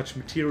twice as much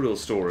material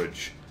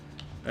storage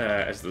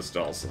as the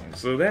Staalslang.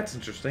 So that's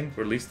interesting,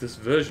 or at least this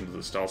version of the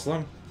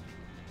Staalslang.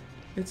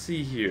 Let's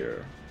see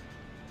here.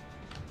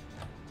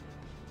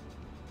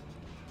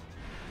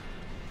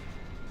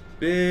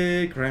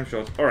 Big cram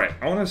shots. Alright,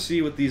 I want to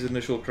see what these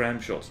initial cram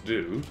shots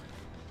do.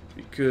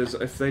 Because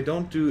if they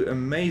don't do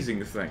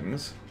amazing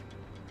things,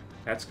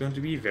 that's going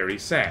to be very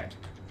sad.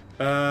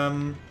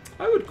 I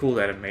would call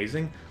that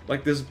amazing.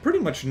 Like, there's pretty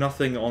much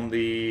nothing on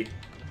the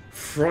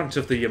front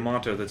of the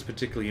Yamato that's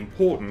particularly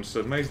important,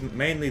 so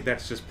mainly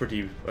that's just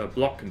pretty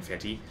block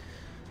confetti.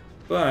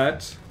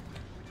 But,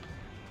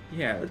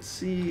 yeah, let's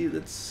see,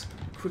 let's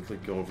quickly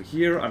go over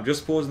here. I'm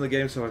just pausing the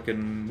game so I can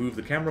move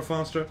the camera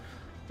faster.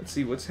 Let's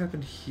see what's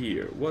happened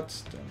here.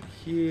 What's done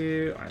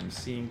here? I'm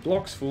seeing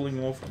blocks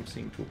falling off. I'm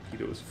seeing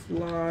torpedoes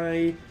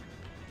fly.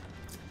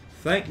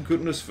 Thank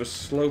goodness for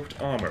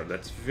sloped armor.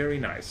 That's very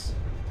nice.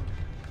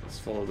 Let's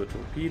follow the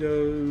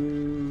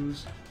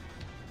torpedoes.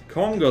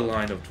 Conga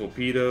line of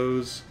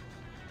torpedoes.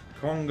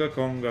 Conga,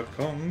 conga,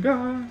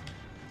 conga.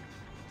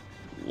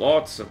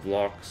 Lots of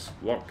blocks.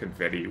 Block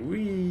confetti.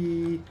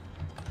 Whee!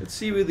 Let's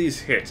see where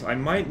these hit. I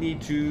might need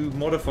to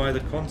modify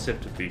the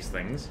concept of these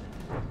things.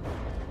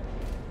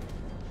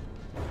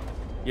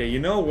 Yeah, you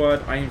know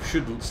what? I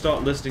should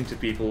start listening to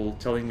people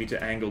telling me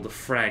to angle the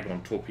frag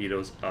on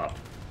torpedoes up.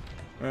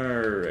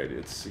 Alright,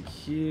 let's see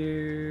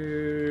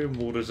here.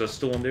 Mortars are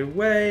still on their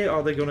way.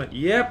 Are they gonna...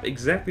 Yep,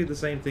 exactly the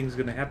same thing's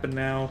gonna happen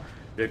now.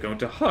 They're going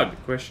to hug.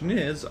 Question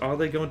is, are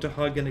they going to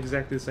hug in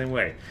exactly the same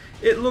way?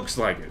 It looks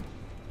like it.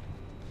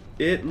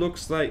 It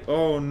looks like...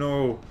 Oh,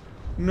 no.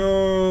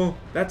 No!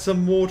 That's a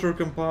mortar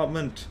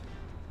compartment.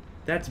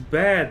 That's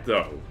bad,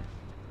 though.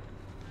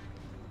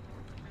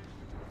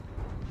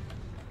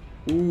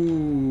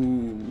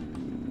 Ooh.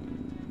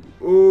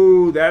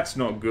 Ooh, that's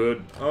not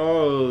good.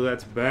 Oh,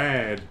 that's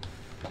bad.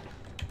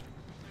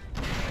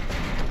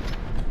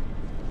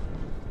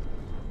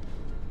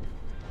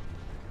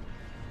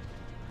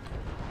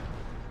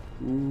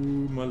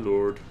 Ooh, my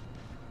lord.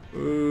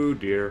 Oh,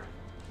 dear.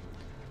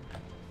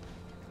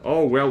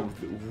 Oh, well.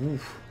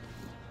 Oof.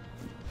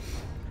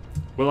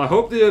 Well, I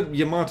hope the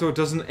Yamato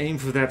doesn't aim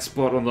for that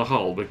spot on the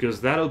hull,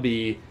 because that'll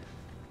be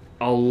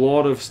a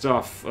lot of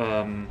stuff.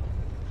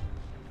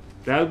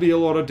 That'll be a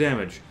lot of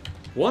damage.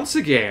 Once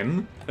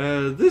again,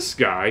 this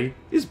guy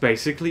is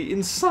basically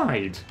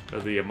inside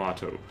of the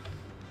Yamato.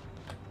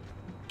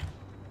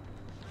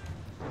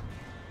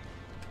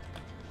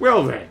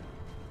 Well then.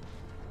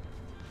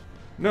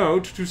 No,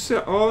 to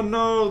set... Oh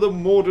no, the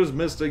mortars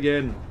missed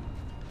again.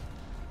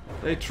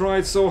 They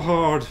tried so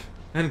hard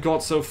and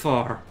got so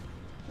far.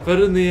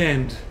 But in the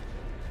end,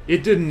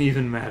 it didn't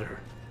even matter.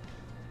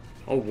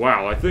 Oh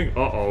wow, I think...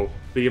 Uh-oh.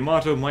 The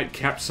Yamato might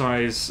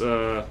capsize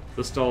the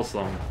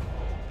Staalslang.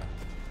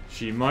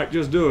 She might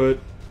just do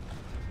it.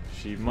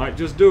 She might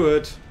just do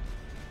it.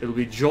 It'll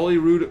be jolly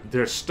rude.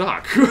 They're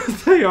stuck.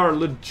 They are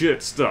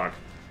legit stuck.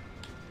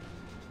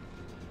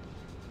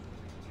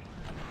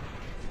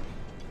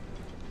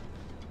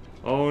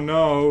 Oh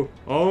no.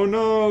 Oh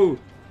no.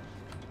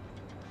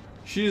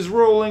 She's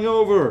rolling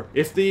over.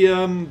 If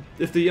the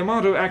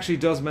Yamato actually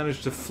does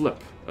manage to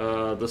flip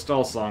the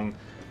Staalslang,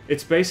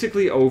 it's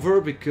basically over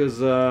because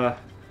the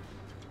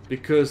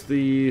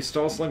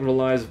Staalslang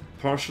relies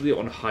partially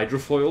on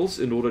hydrofoils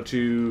in order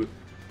to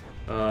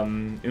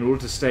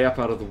stay up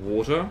out of the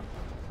water.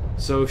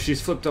 So if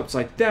she's flipped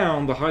upside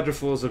down, the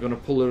hydrofoils are going to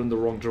pull her in the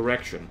wrong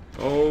direction.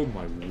 Oh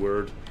my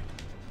word.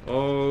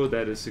 Oh,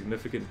 that is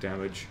significant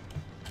damage.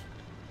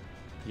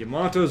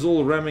 Yamato's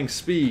all ramming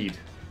speed.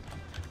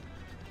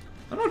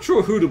 I'm not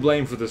sure who to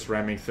blame for this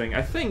ramming thing.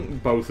 I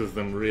think both of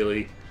them,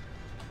 really.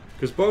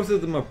 Because both of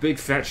them are big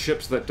fat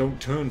ships that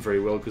don't turn very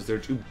well because they're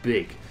too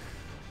big.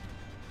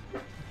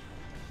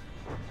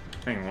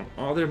 Hang on,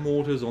 are there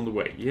mortars on the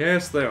way?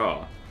 Yes, there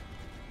are.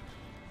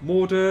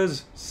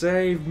 Mortars,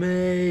 save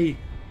me!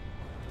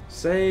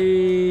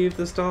 Save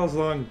the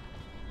Staalslang!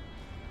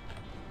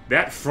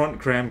 That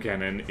front cram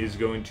cannon is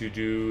going to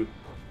do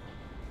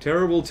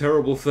terrible,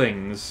 terrible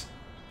things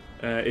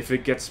if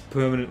it gets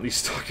permanently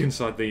stuck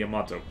inside the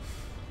Yamato.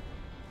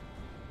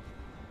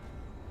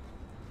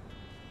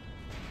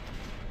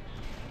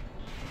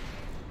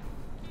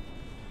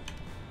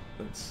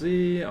 Let's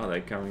see, are they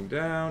coming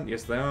down?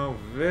 Yes, they are,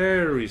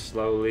 very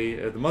slowly.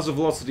 The muzzle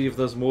velocity of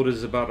those mortars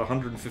is about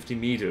 150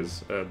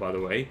 meters, by the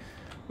way,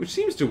 which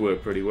seems to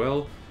work pretty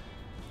well.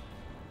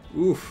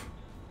 Oof.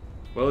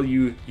 Well,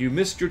 you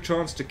missed your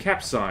chance to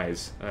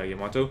capsize,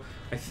 Yamato.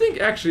 I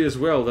think, actually, as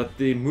well, that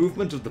the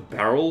movement of the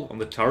barrel on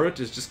the turret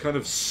is just kind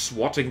of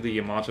swatting the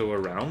Yamato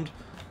around,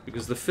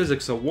 because the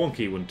physics are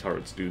wonky when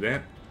turrets do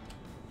that.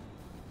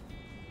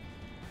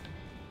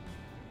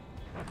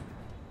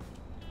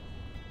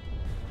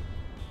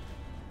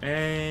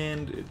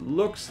 And it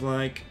looks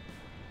like...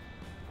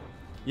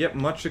 Yep,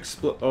 much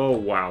oh,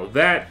 wow.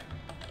 That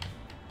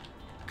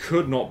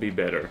could not be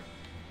better.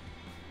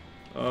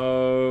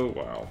 Oh,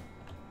 wow.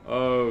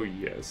 Oh,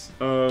 yes.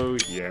 Oh,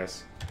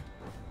 yes.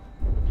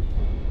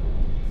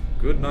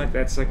 Good night,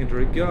 that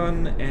secondary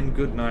gun, and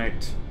good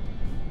night,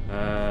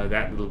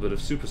 that little bit of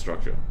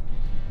superstructure.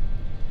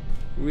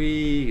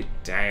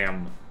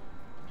 Damn.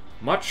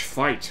 Much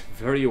fight.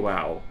 Very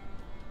wow.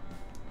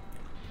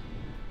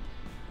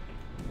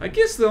 I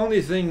guess the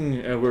only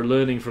thing we're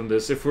learning from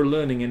this, if we're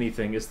learning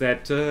anything, is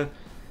that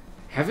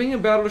having a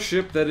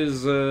battleship that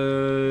is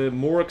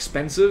more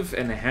expensive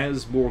and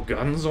has more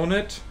guns on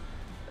it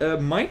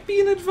might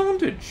be an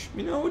advantage.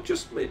 You know, it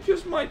just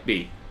might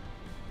be.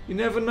 You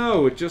never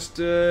know. It just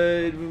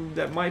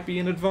that might be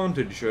an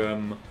advantage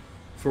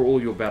for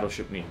all your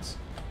battleship needs.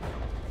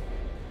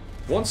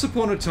 Once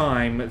upon a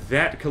time,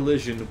 that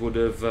collision would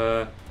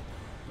have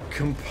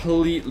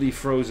completely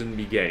frozen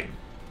me game,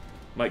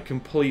 like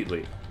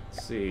completely.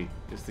 Let's see,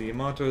 is the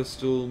Yamato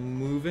still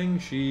moving?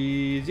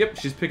 Yep,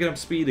 she's picking up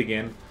speed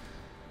again.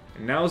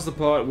 And now's the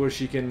part where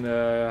she can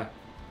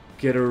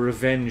get her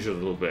revenge a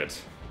little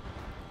bit.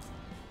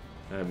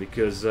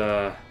 Because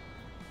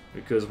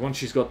once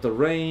she's got the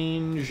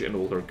range and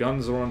all her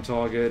guns are on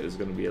target, it's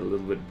going to be a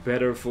little bit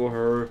better for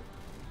her. Is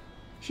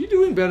she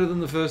doing better than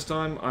the first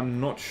time?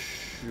 I'm not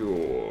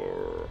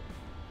sure.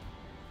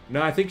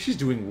 No, I think she's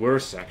doing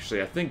worse,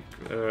 actually. I think...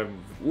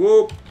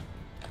 whoop!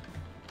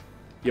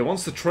 Yeah,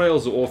 once the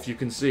trails are off, you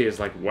can see it's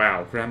like,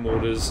 wow, cram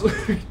mortars.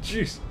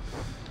 Jeez.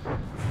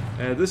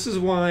 This is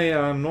why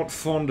I'm not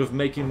fond of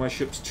making my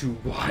ships too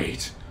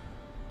wide.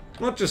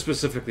 Not just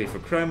specifically for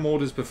cram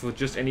mortars, but for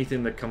just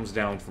anything that comes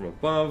down from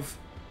above.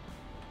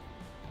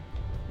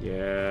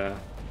 Yeah.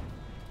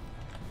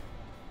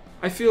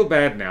 I feel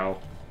bad now,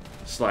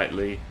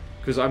 slightly,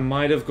 because I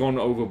might have gone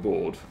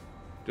overboard.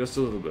 Just a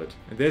little bit.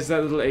 And there's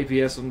that little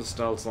APS on the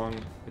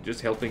Staalslang,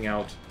 just helping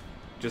out.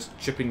 Just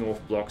chipping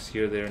off blocks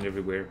here, there, and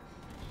everywhere.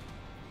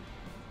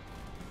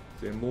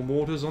 Are there more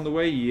mortars on the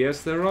way?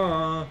 Yes, there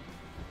are.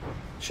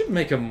 Should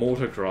make a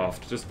mortar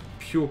craft. Just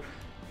pure...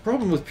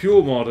 Problem with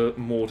pure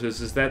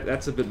mortars is that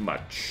that's a bit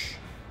much.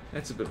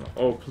 That's a bit much.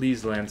 Oh,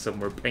 please land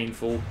somewhere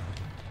painful.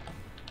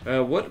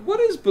 What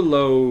is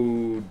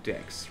below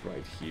decks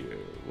right here?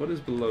 What is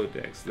below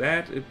decks?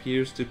 That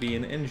appears to be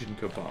an engine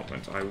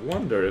compartment. I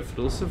wonder if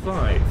it'll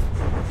survive.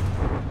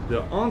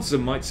 The answer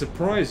might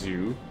surprise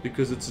you,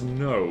 because it's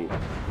no.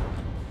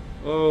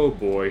 Oh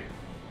boy.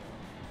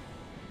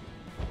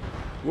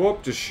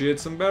 Whoop, just sheared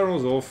some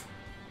barrels off.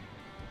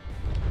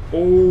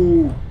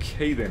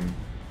 Okay then.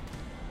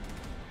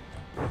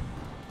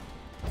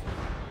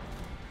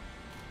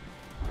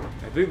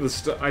 I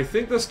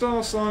think the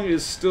Staalslang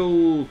is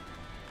still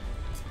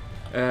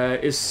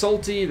is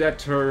salty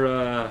that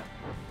her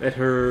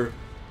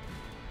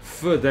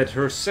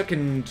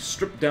second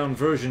stripped down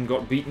version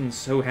got beaten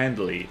so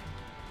handily.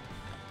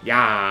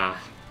 Yeah,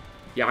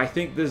 I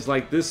think there's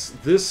like this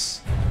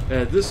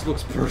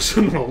looks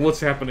personal.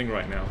 What's happening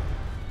right now?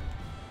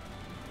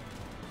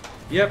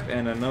 Yep,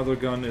 and another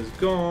gun is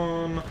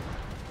gone.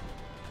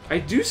 I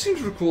do seem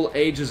to recall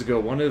ages ago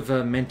one of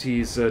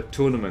Menti's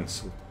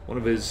tournaments, one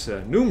of his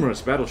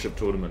numerous battleship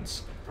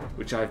tournaments,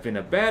 which I've been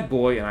a bad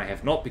boy and I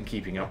have not been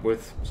keeping up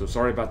with, so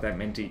sorry about that,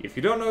 Menti. If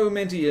you don't know who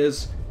Menti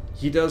is,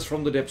 he does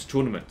From the Depths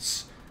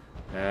tournaments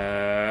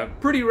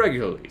pretty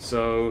regularly.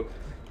 So,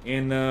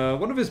 in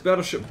one of his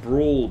Battleship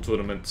Brawl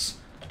tournaments,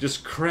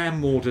 just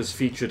cram mortars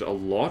featured a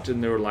lot,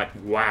 and they were like,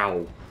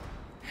 wow,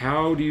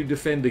 how do you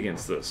defend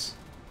against this?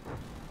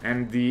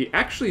 And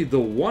actually the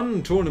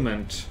one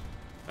tournament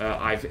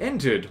I've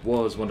entered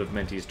was one of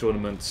Menti's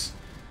tournaments,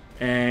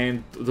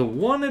 and the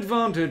one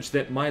advantage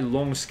that my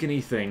long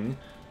skinny thing,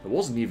 it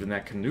wasn't even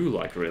that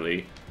canoe-like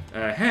really,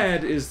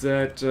 had is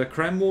that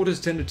cram mortars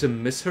tended to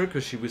miss her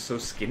because she was so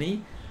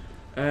skinny.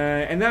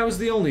 And that was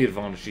the only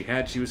advantage she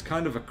had. She was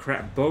kind of a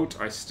crap boat.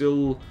 I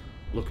still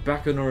look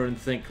back on her and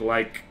think,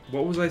 like,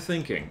 what was I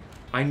thinking?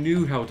 I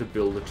knew how to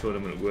build a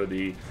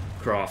tournament-worthy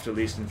craft, at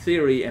least in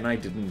theory, and I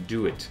didn't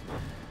do it.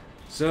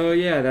 So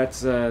yeah,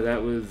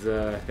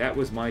 that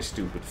was my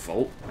stupid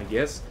fault, I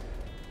guess.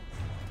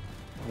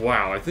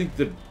 Wow, I think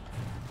that...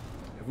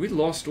 Have we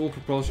lost all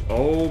propulsion?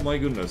 Oh my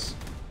goodness.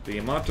 The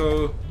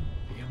Yamato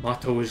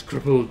is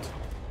crippled.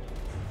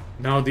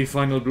 Now the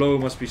final blow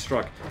must be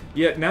struck.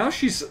 Yeah, now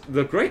she's...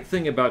 The great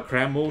thing about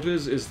cram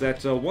mortars is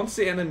that once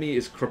the enemy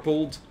is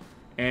crippled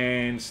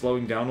and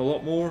slowing down a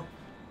lot more,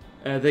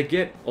 they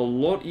get a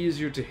lot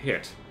easier to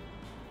hit.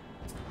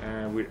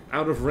 We're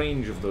out of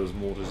range of those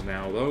mortars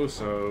now, though,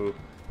 so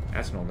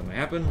that's not going to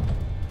happen.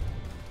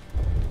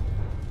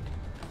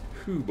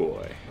 Hoo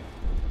boy.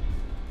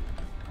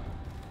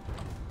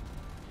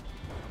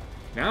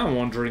 Now I'm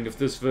wondering if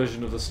this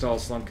version of the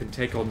Staalslang can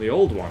take on the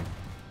old one.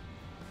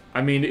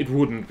 I mean, it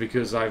wouldn't,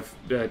 because I've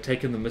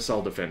taken the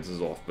missile defenses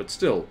off, but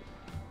still.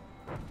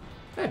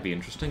 That'd be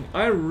interesting.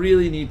 I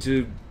really need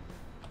to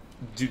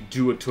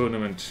do a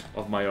tournament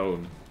of my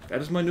own.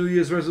 That is my New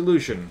Year's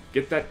resolution.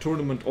 Get that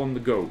tournament on the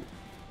go.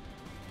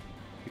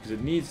 Because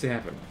it needs to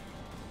happen.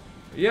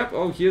 Yep,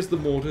 oh, here's the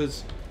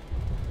mortars.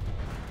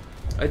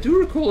 I do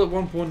recall at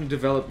one point in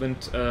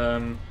development,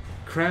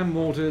 cram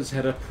mortars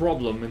had a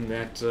problem in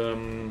that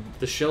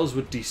the shells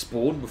would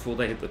despawn before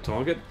they hit the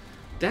target.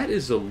 That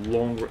is a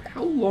long...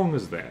 How long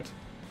is that?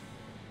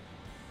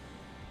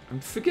 I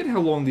forget how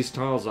long these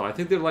tiles are. I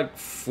think they're like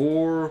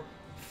 4-5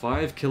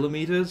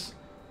 kilometers.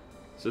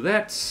 So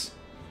that's...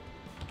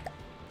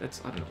 I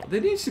don't know.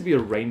 There needs to be a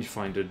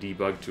rangefinder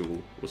debug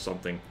tool or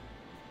something.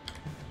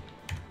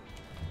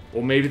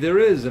 Or maybe there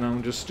is, and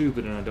I'm just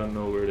stupid and I don't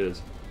know where it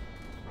is.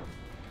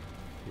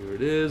 Here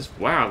it is.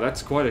 Wow,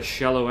 that's quite a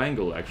shallow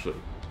angle, actually.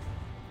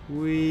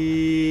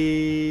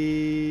 Whee!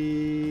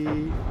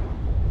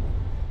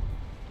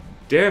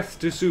 Death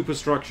to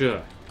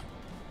superstructure.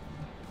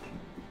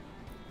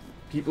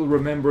 People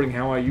remembering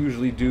how I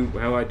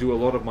do a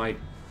lot of my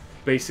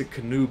basic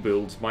canoe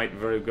builds might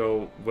very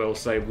well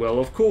say, well,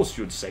 of course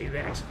you'd say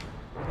that,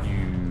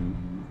 you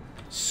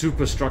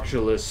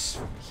superstructureless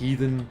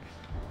heathen.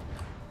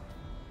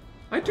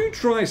 I do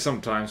try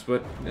sometimes,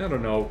 but I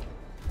don't know.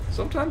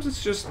 Sometimes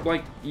it's just,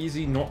 like,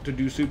 easy not to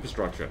do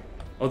superstructure.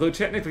 Although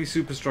technically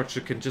superstructure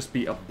can just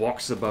be a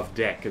box above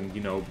deck and,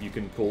 you know, you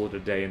can call it a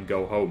day and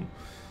go home.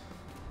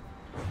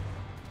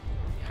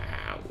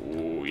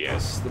 Oh,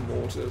 yes, the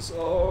mortars.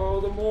 Oh,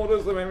 the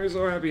mortars, they make me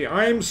so happy.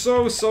 I'm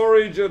so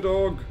sorry,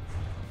 Jadog.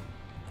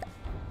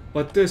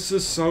 But this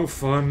is so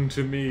fun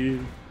to me.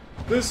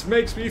 This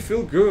makes me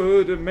feel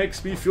good. It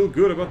makes me feel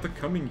good about the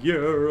coming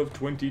year of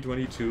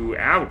 2022.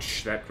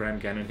 Ouch! That cram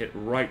cannon hit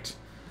right.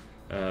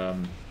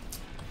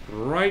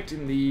 Right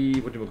in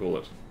the... what do we call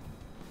it?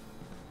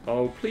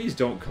 Oh, please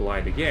don't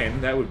collide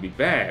again. That would be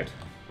bad.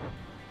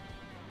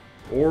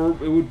 Or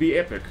it would be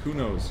epic. Who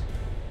knows?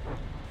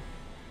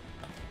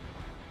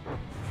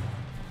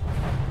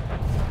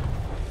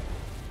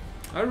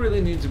 I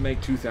really need to make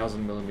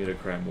 2,000mm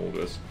cram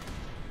mortars.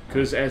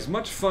 Because as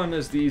much fun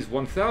as these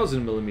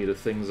 1,000mm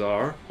things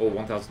are, or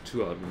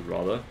 1,200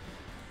 rather,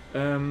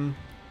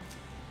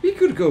 we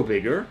could go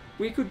bigger.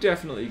 We could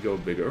definitely go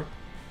bigger.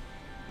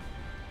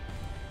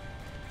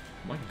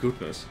 My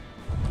goodness.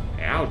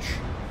 Ouch.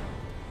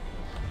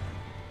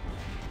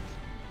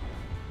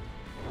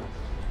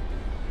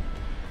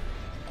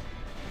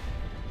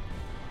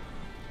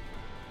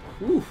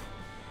 Whew.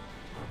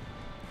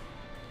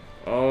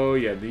 Oh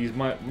yeah, these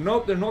might...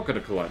 Nope, they're not going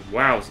to collide.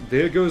 Wow,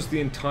 there goes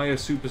the entire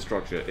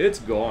superstructure. It's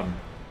gone.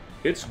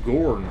 It's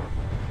gone.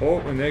 Oh,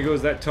 and there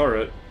goes that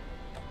turret.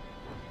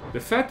 The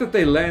fact that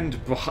they land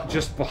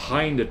just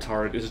behind a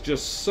turret is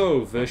just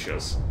so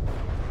vicious.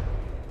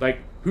 Like,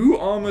 who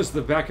armors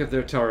the back of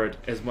their turret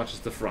as much as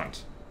the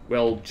front?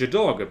 Well,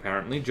 Jadog,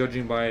 apparently,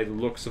 judging by the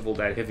looks of all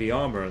that heavy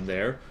armor in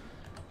there.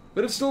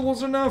 But it still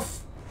wasn't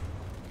enough.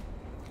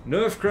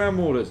 Nerf cram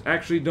mortars.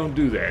 Actually, don't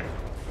do that.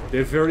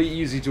 They're very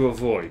easy to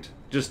avoid.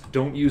 Just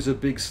don't use a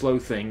big slow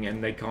thing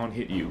and they can't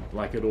hit you,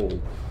 like at all.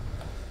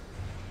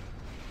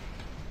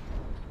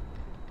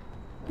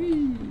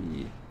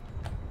 Whee.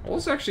 I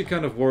was actually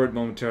kind of worried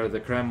momentarily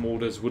that cram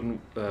mortars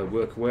wouldn't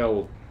work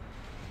well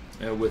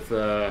with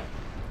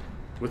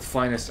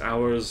finest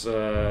hours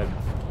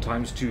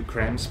 ×2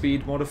 cram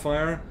speed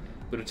modifier,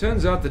 but it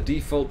turns out the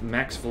default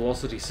max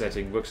velocity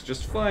setting works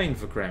just fine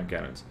for cram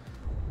cannons.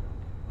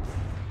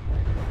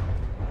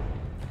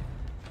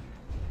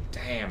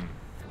 Damn.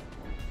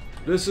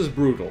 This is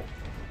brutal.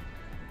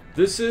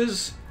 This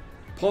is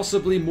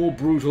possibly more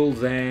brutal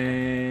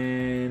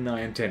than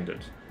I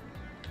intended.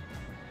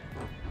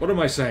 What am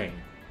I saying?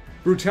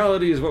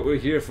 Brutality is what we're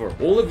here for.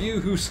 All of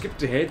you who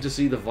skipped ahead to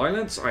see the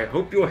violence, I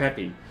hope you're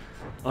happy.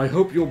 I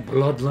hope your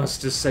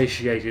bloodlust is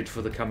satiated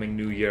for the coming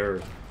new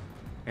year.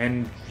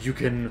 And you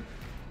can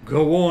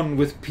go on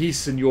with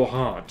peace in your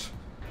heart.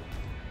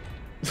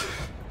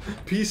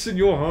 Peace in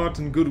your heart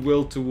and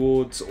goodwill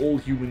towards all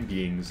human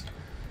beings.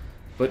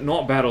 But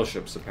not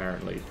battleships,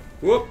 apparently.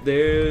 Whoop,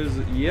 there's...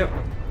 Yep.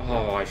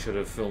 Oh, I should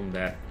have filmed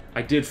that.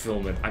 I did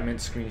film it. I meant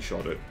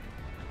screenshot it.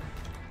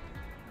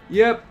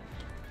 Yep.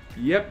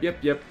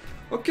 Yep.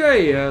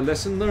 Okay,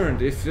 lesson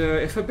learned. If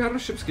a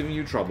battleship's giving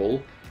you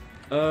trouble,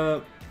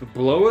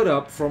 blow it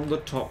up from the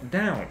top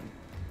down.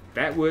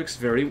 That works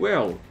very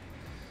well.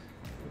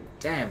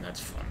 Damn, that's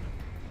fun.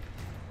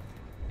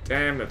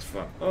 Damn, that's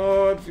fun.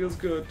 Oh, it feels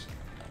good.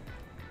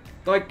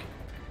 Like,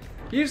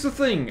 here's the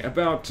thing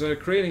about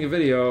creating a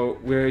video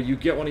where you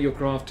get one of your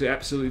craft to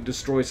absolutely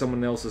destroy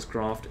someone else's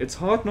craft. It's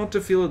hard not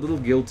to feel a little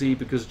guilty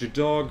because your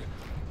dog...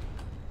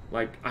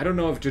 Like, I don't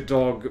know if your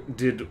dog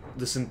did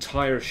this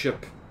entire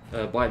ship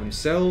by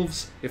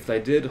themselves. If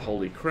they did,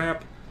 holy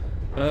crap.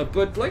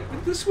 But,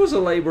 like, this was a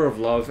labor of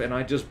love and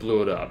I just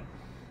blew it up.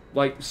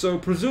 Like, so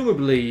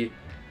presumably,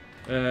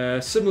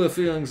 similar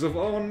feelings of,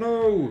 oh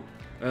no,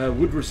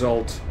 would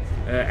result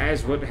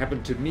as what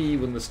happened to me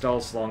when the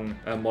Staalslang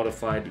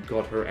modified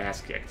got her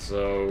ass kicked.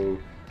 So,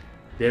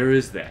 there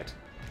is that.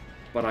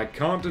 But I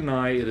can't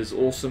deny it is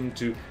awesome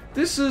to...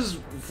 This is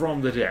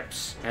from the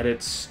depths at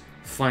its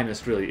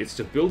finest, really. It's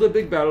to build a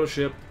big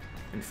battleship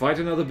and fight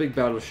another big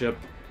battleship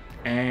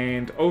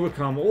and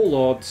overcome all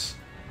odds,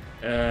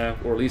 or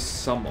at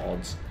least some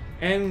odds,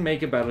 and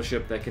make a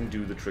battleship that can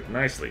do the trick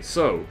nicely.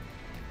 So,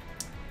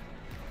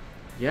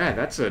 yeah,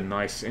 that's a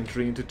nice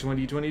entry into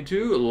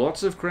 2022.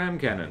 Lots of cram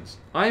cannons.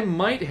 I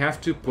might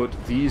have to put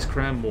these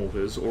cram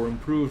mortars, or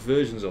improved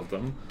versions of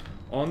them,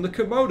 on the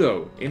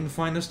Komodo in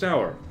Finest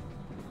Hour,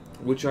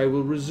 which I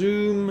will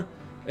resume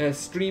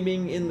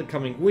streaming in the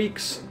coming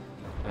weeks.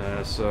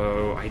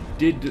 So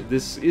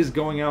this is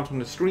going out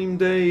on a stream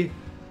day,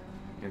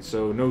 and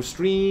so no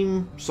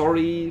stream,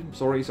 sorry,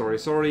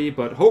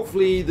 but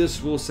hopefully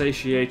this will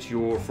satiate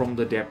your from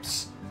the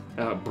depths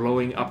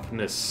blowing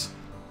upness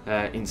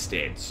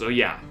instead. So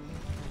yeah,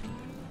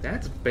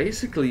 that's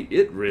basically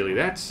it really.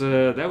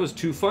 That was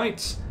 2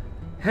 fights,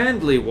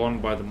 handily won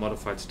by the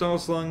modified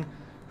Staalslang.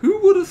 Who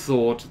would have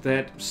thought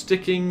that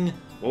sticking,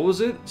 what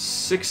was it,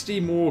 60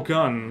 more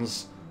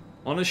guns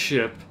on a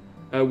ship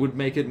would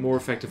make it more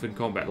effective in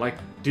combat? Like,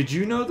 did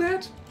you know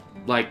that?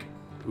 Like,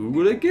 who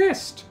would have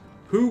guessed?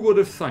 Who would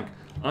have thunk?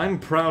 I'm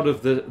proud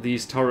of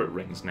these turret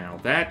rings now.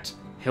 That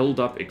held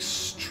up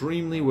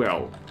extremely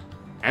well.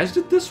 As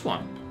did this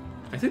one.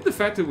 I think the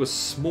fact it was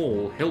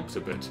small helped a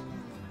bit.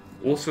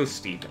 Also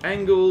steep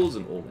angles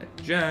and all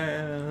that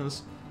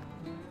jazz.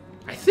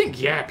 I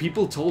think, yeah,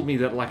 people told me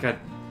that like a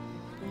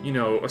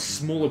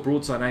smaller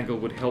broadside angle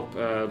would help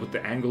with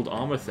the angled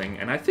armor thing,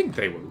 and I think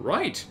they were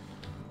right.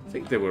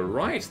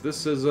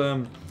 This is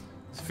a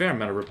fair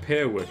amount of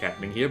repair work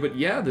happening here, but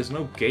yeah, there's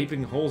no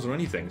gaping holes or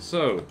anything.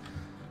 So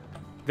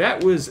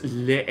that was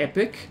le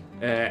epic,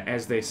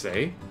 as they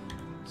say.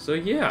 So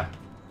yeah,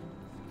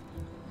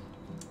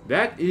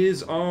 that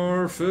is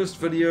our first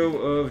video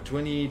of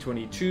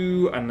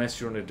 2022,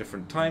 unless you're in a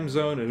different time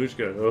zone, in which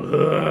case,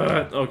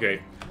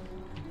 okay.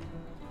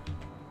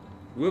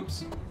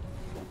 Whoops.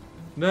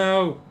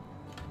 No,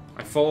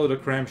 I followed a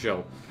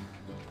cramshell.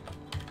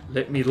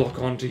 Let me lock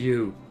onto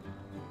you.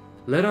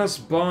 Let us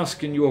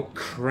bask in your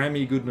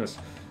crammy goodness.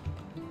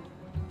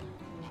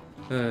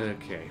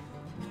 Okay.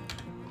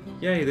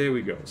 Yay, there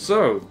we go.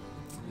 So,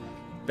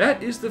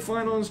 that is the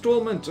final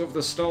installment of the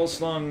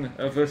Staalslang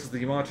versus the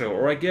Yamato,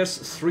 or I guess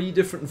 3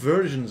 different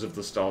versions of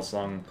the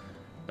Staalslang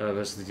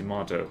versus the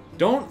Yamato.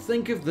 Don't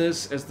think of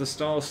this as the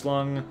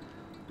Staalslang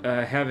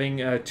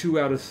having a 2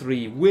 out of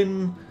 3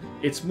 win.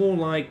 It's more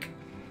like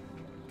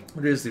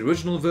there's the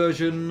original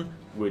version,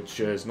 which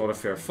is not a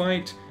fair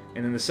fight,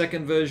 and then the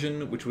second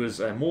version, which was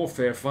a more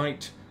fair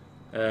fight,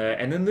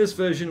 and then this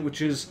version,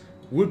 which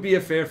would be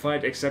a fair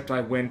fight, except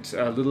I went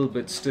a little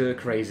bit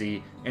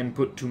stir-crazy and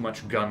put too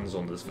much guns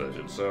on this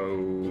version.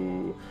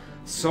 So,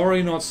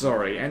 sorry not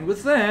sorry. And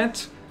with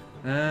that,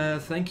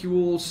 thank you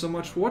all so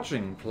much for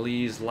watching.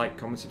 Please like,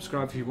 comment,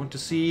 subscribe if you want to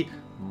see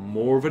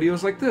more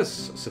videos like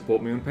this.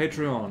 Support me on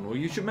Patreon or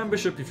YouTube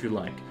membership if you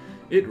like.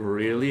 It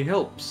really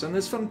helps, and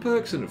there's fun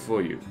perks in it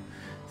for you.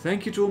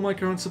 Thank you to all my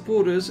current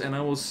supporters, and I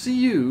will see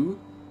you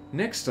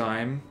next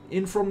time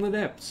in From the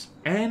Depths,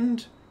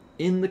 and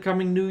in the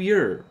coming new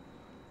year.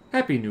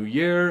 Happy New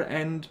Year,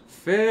 and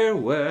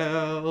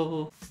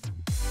farewell!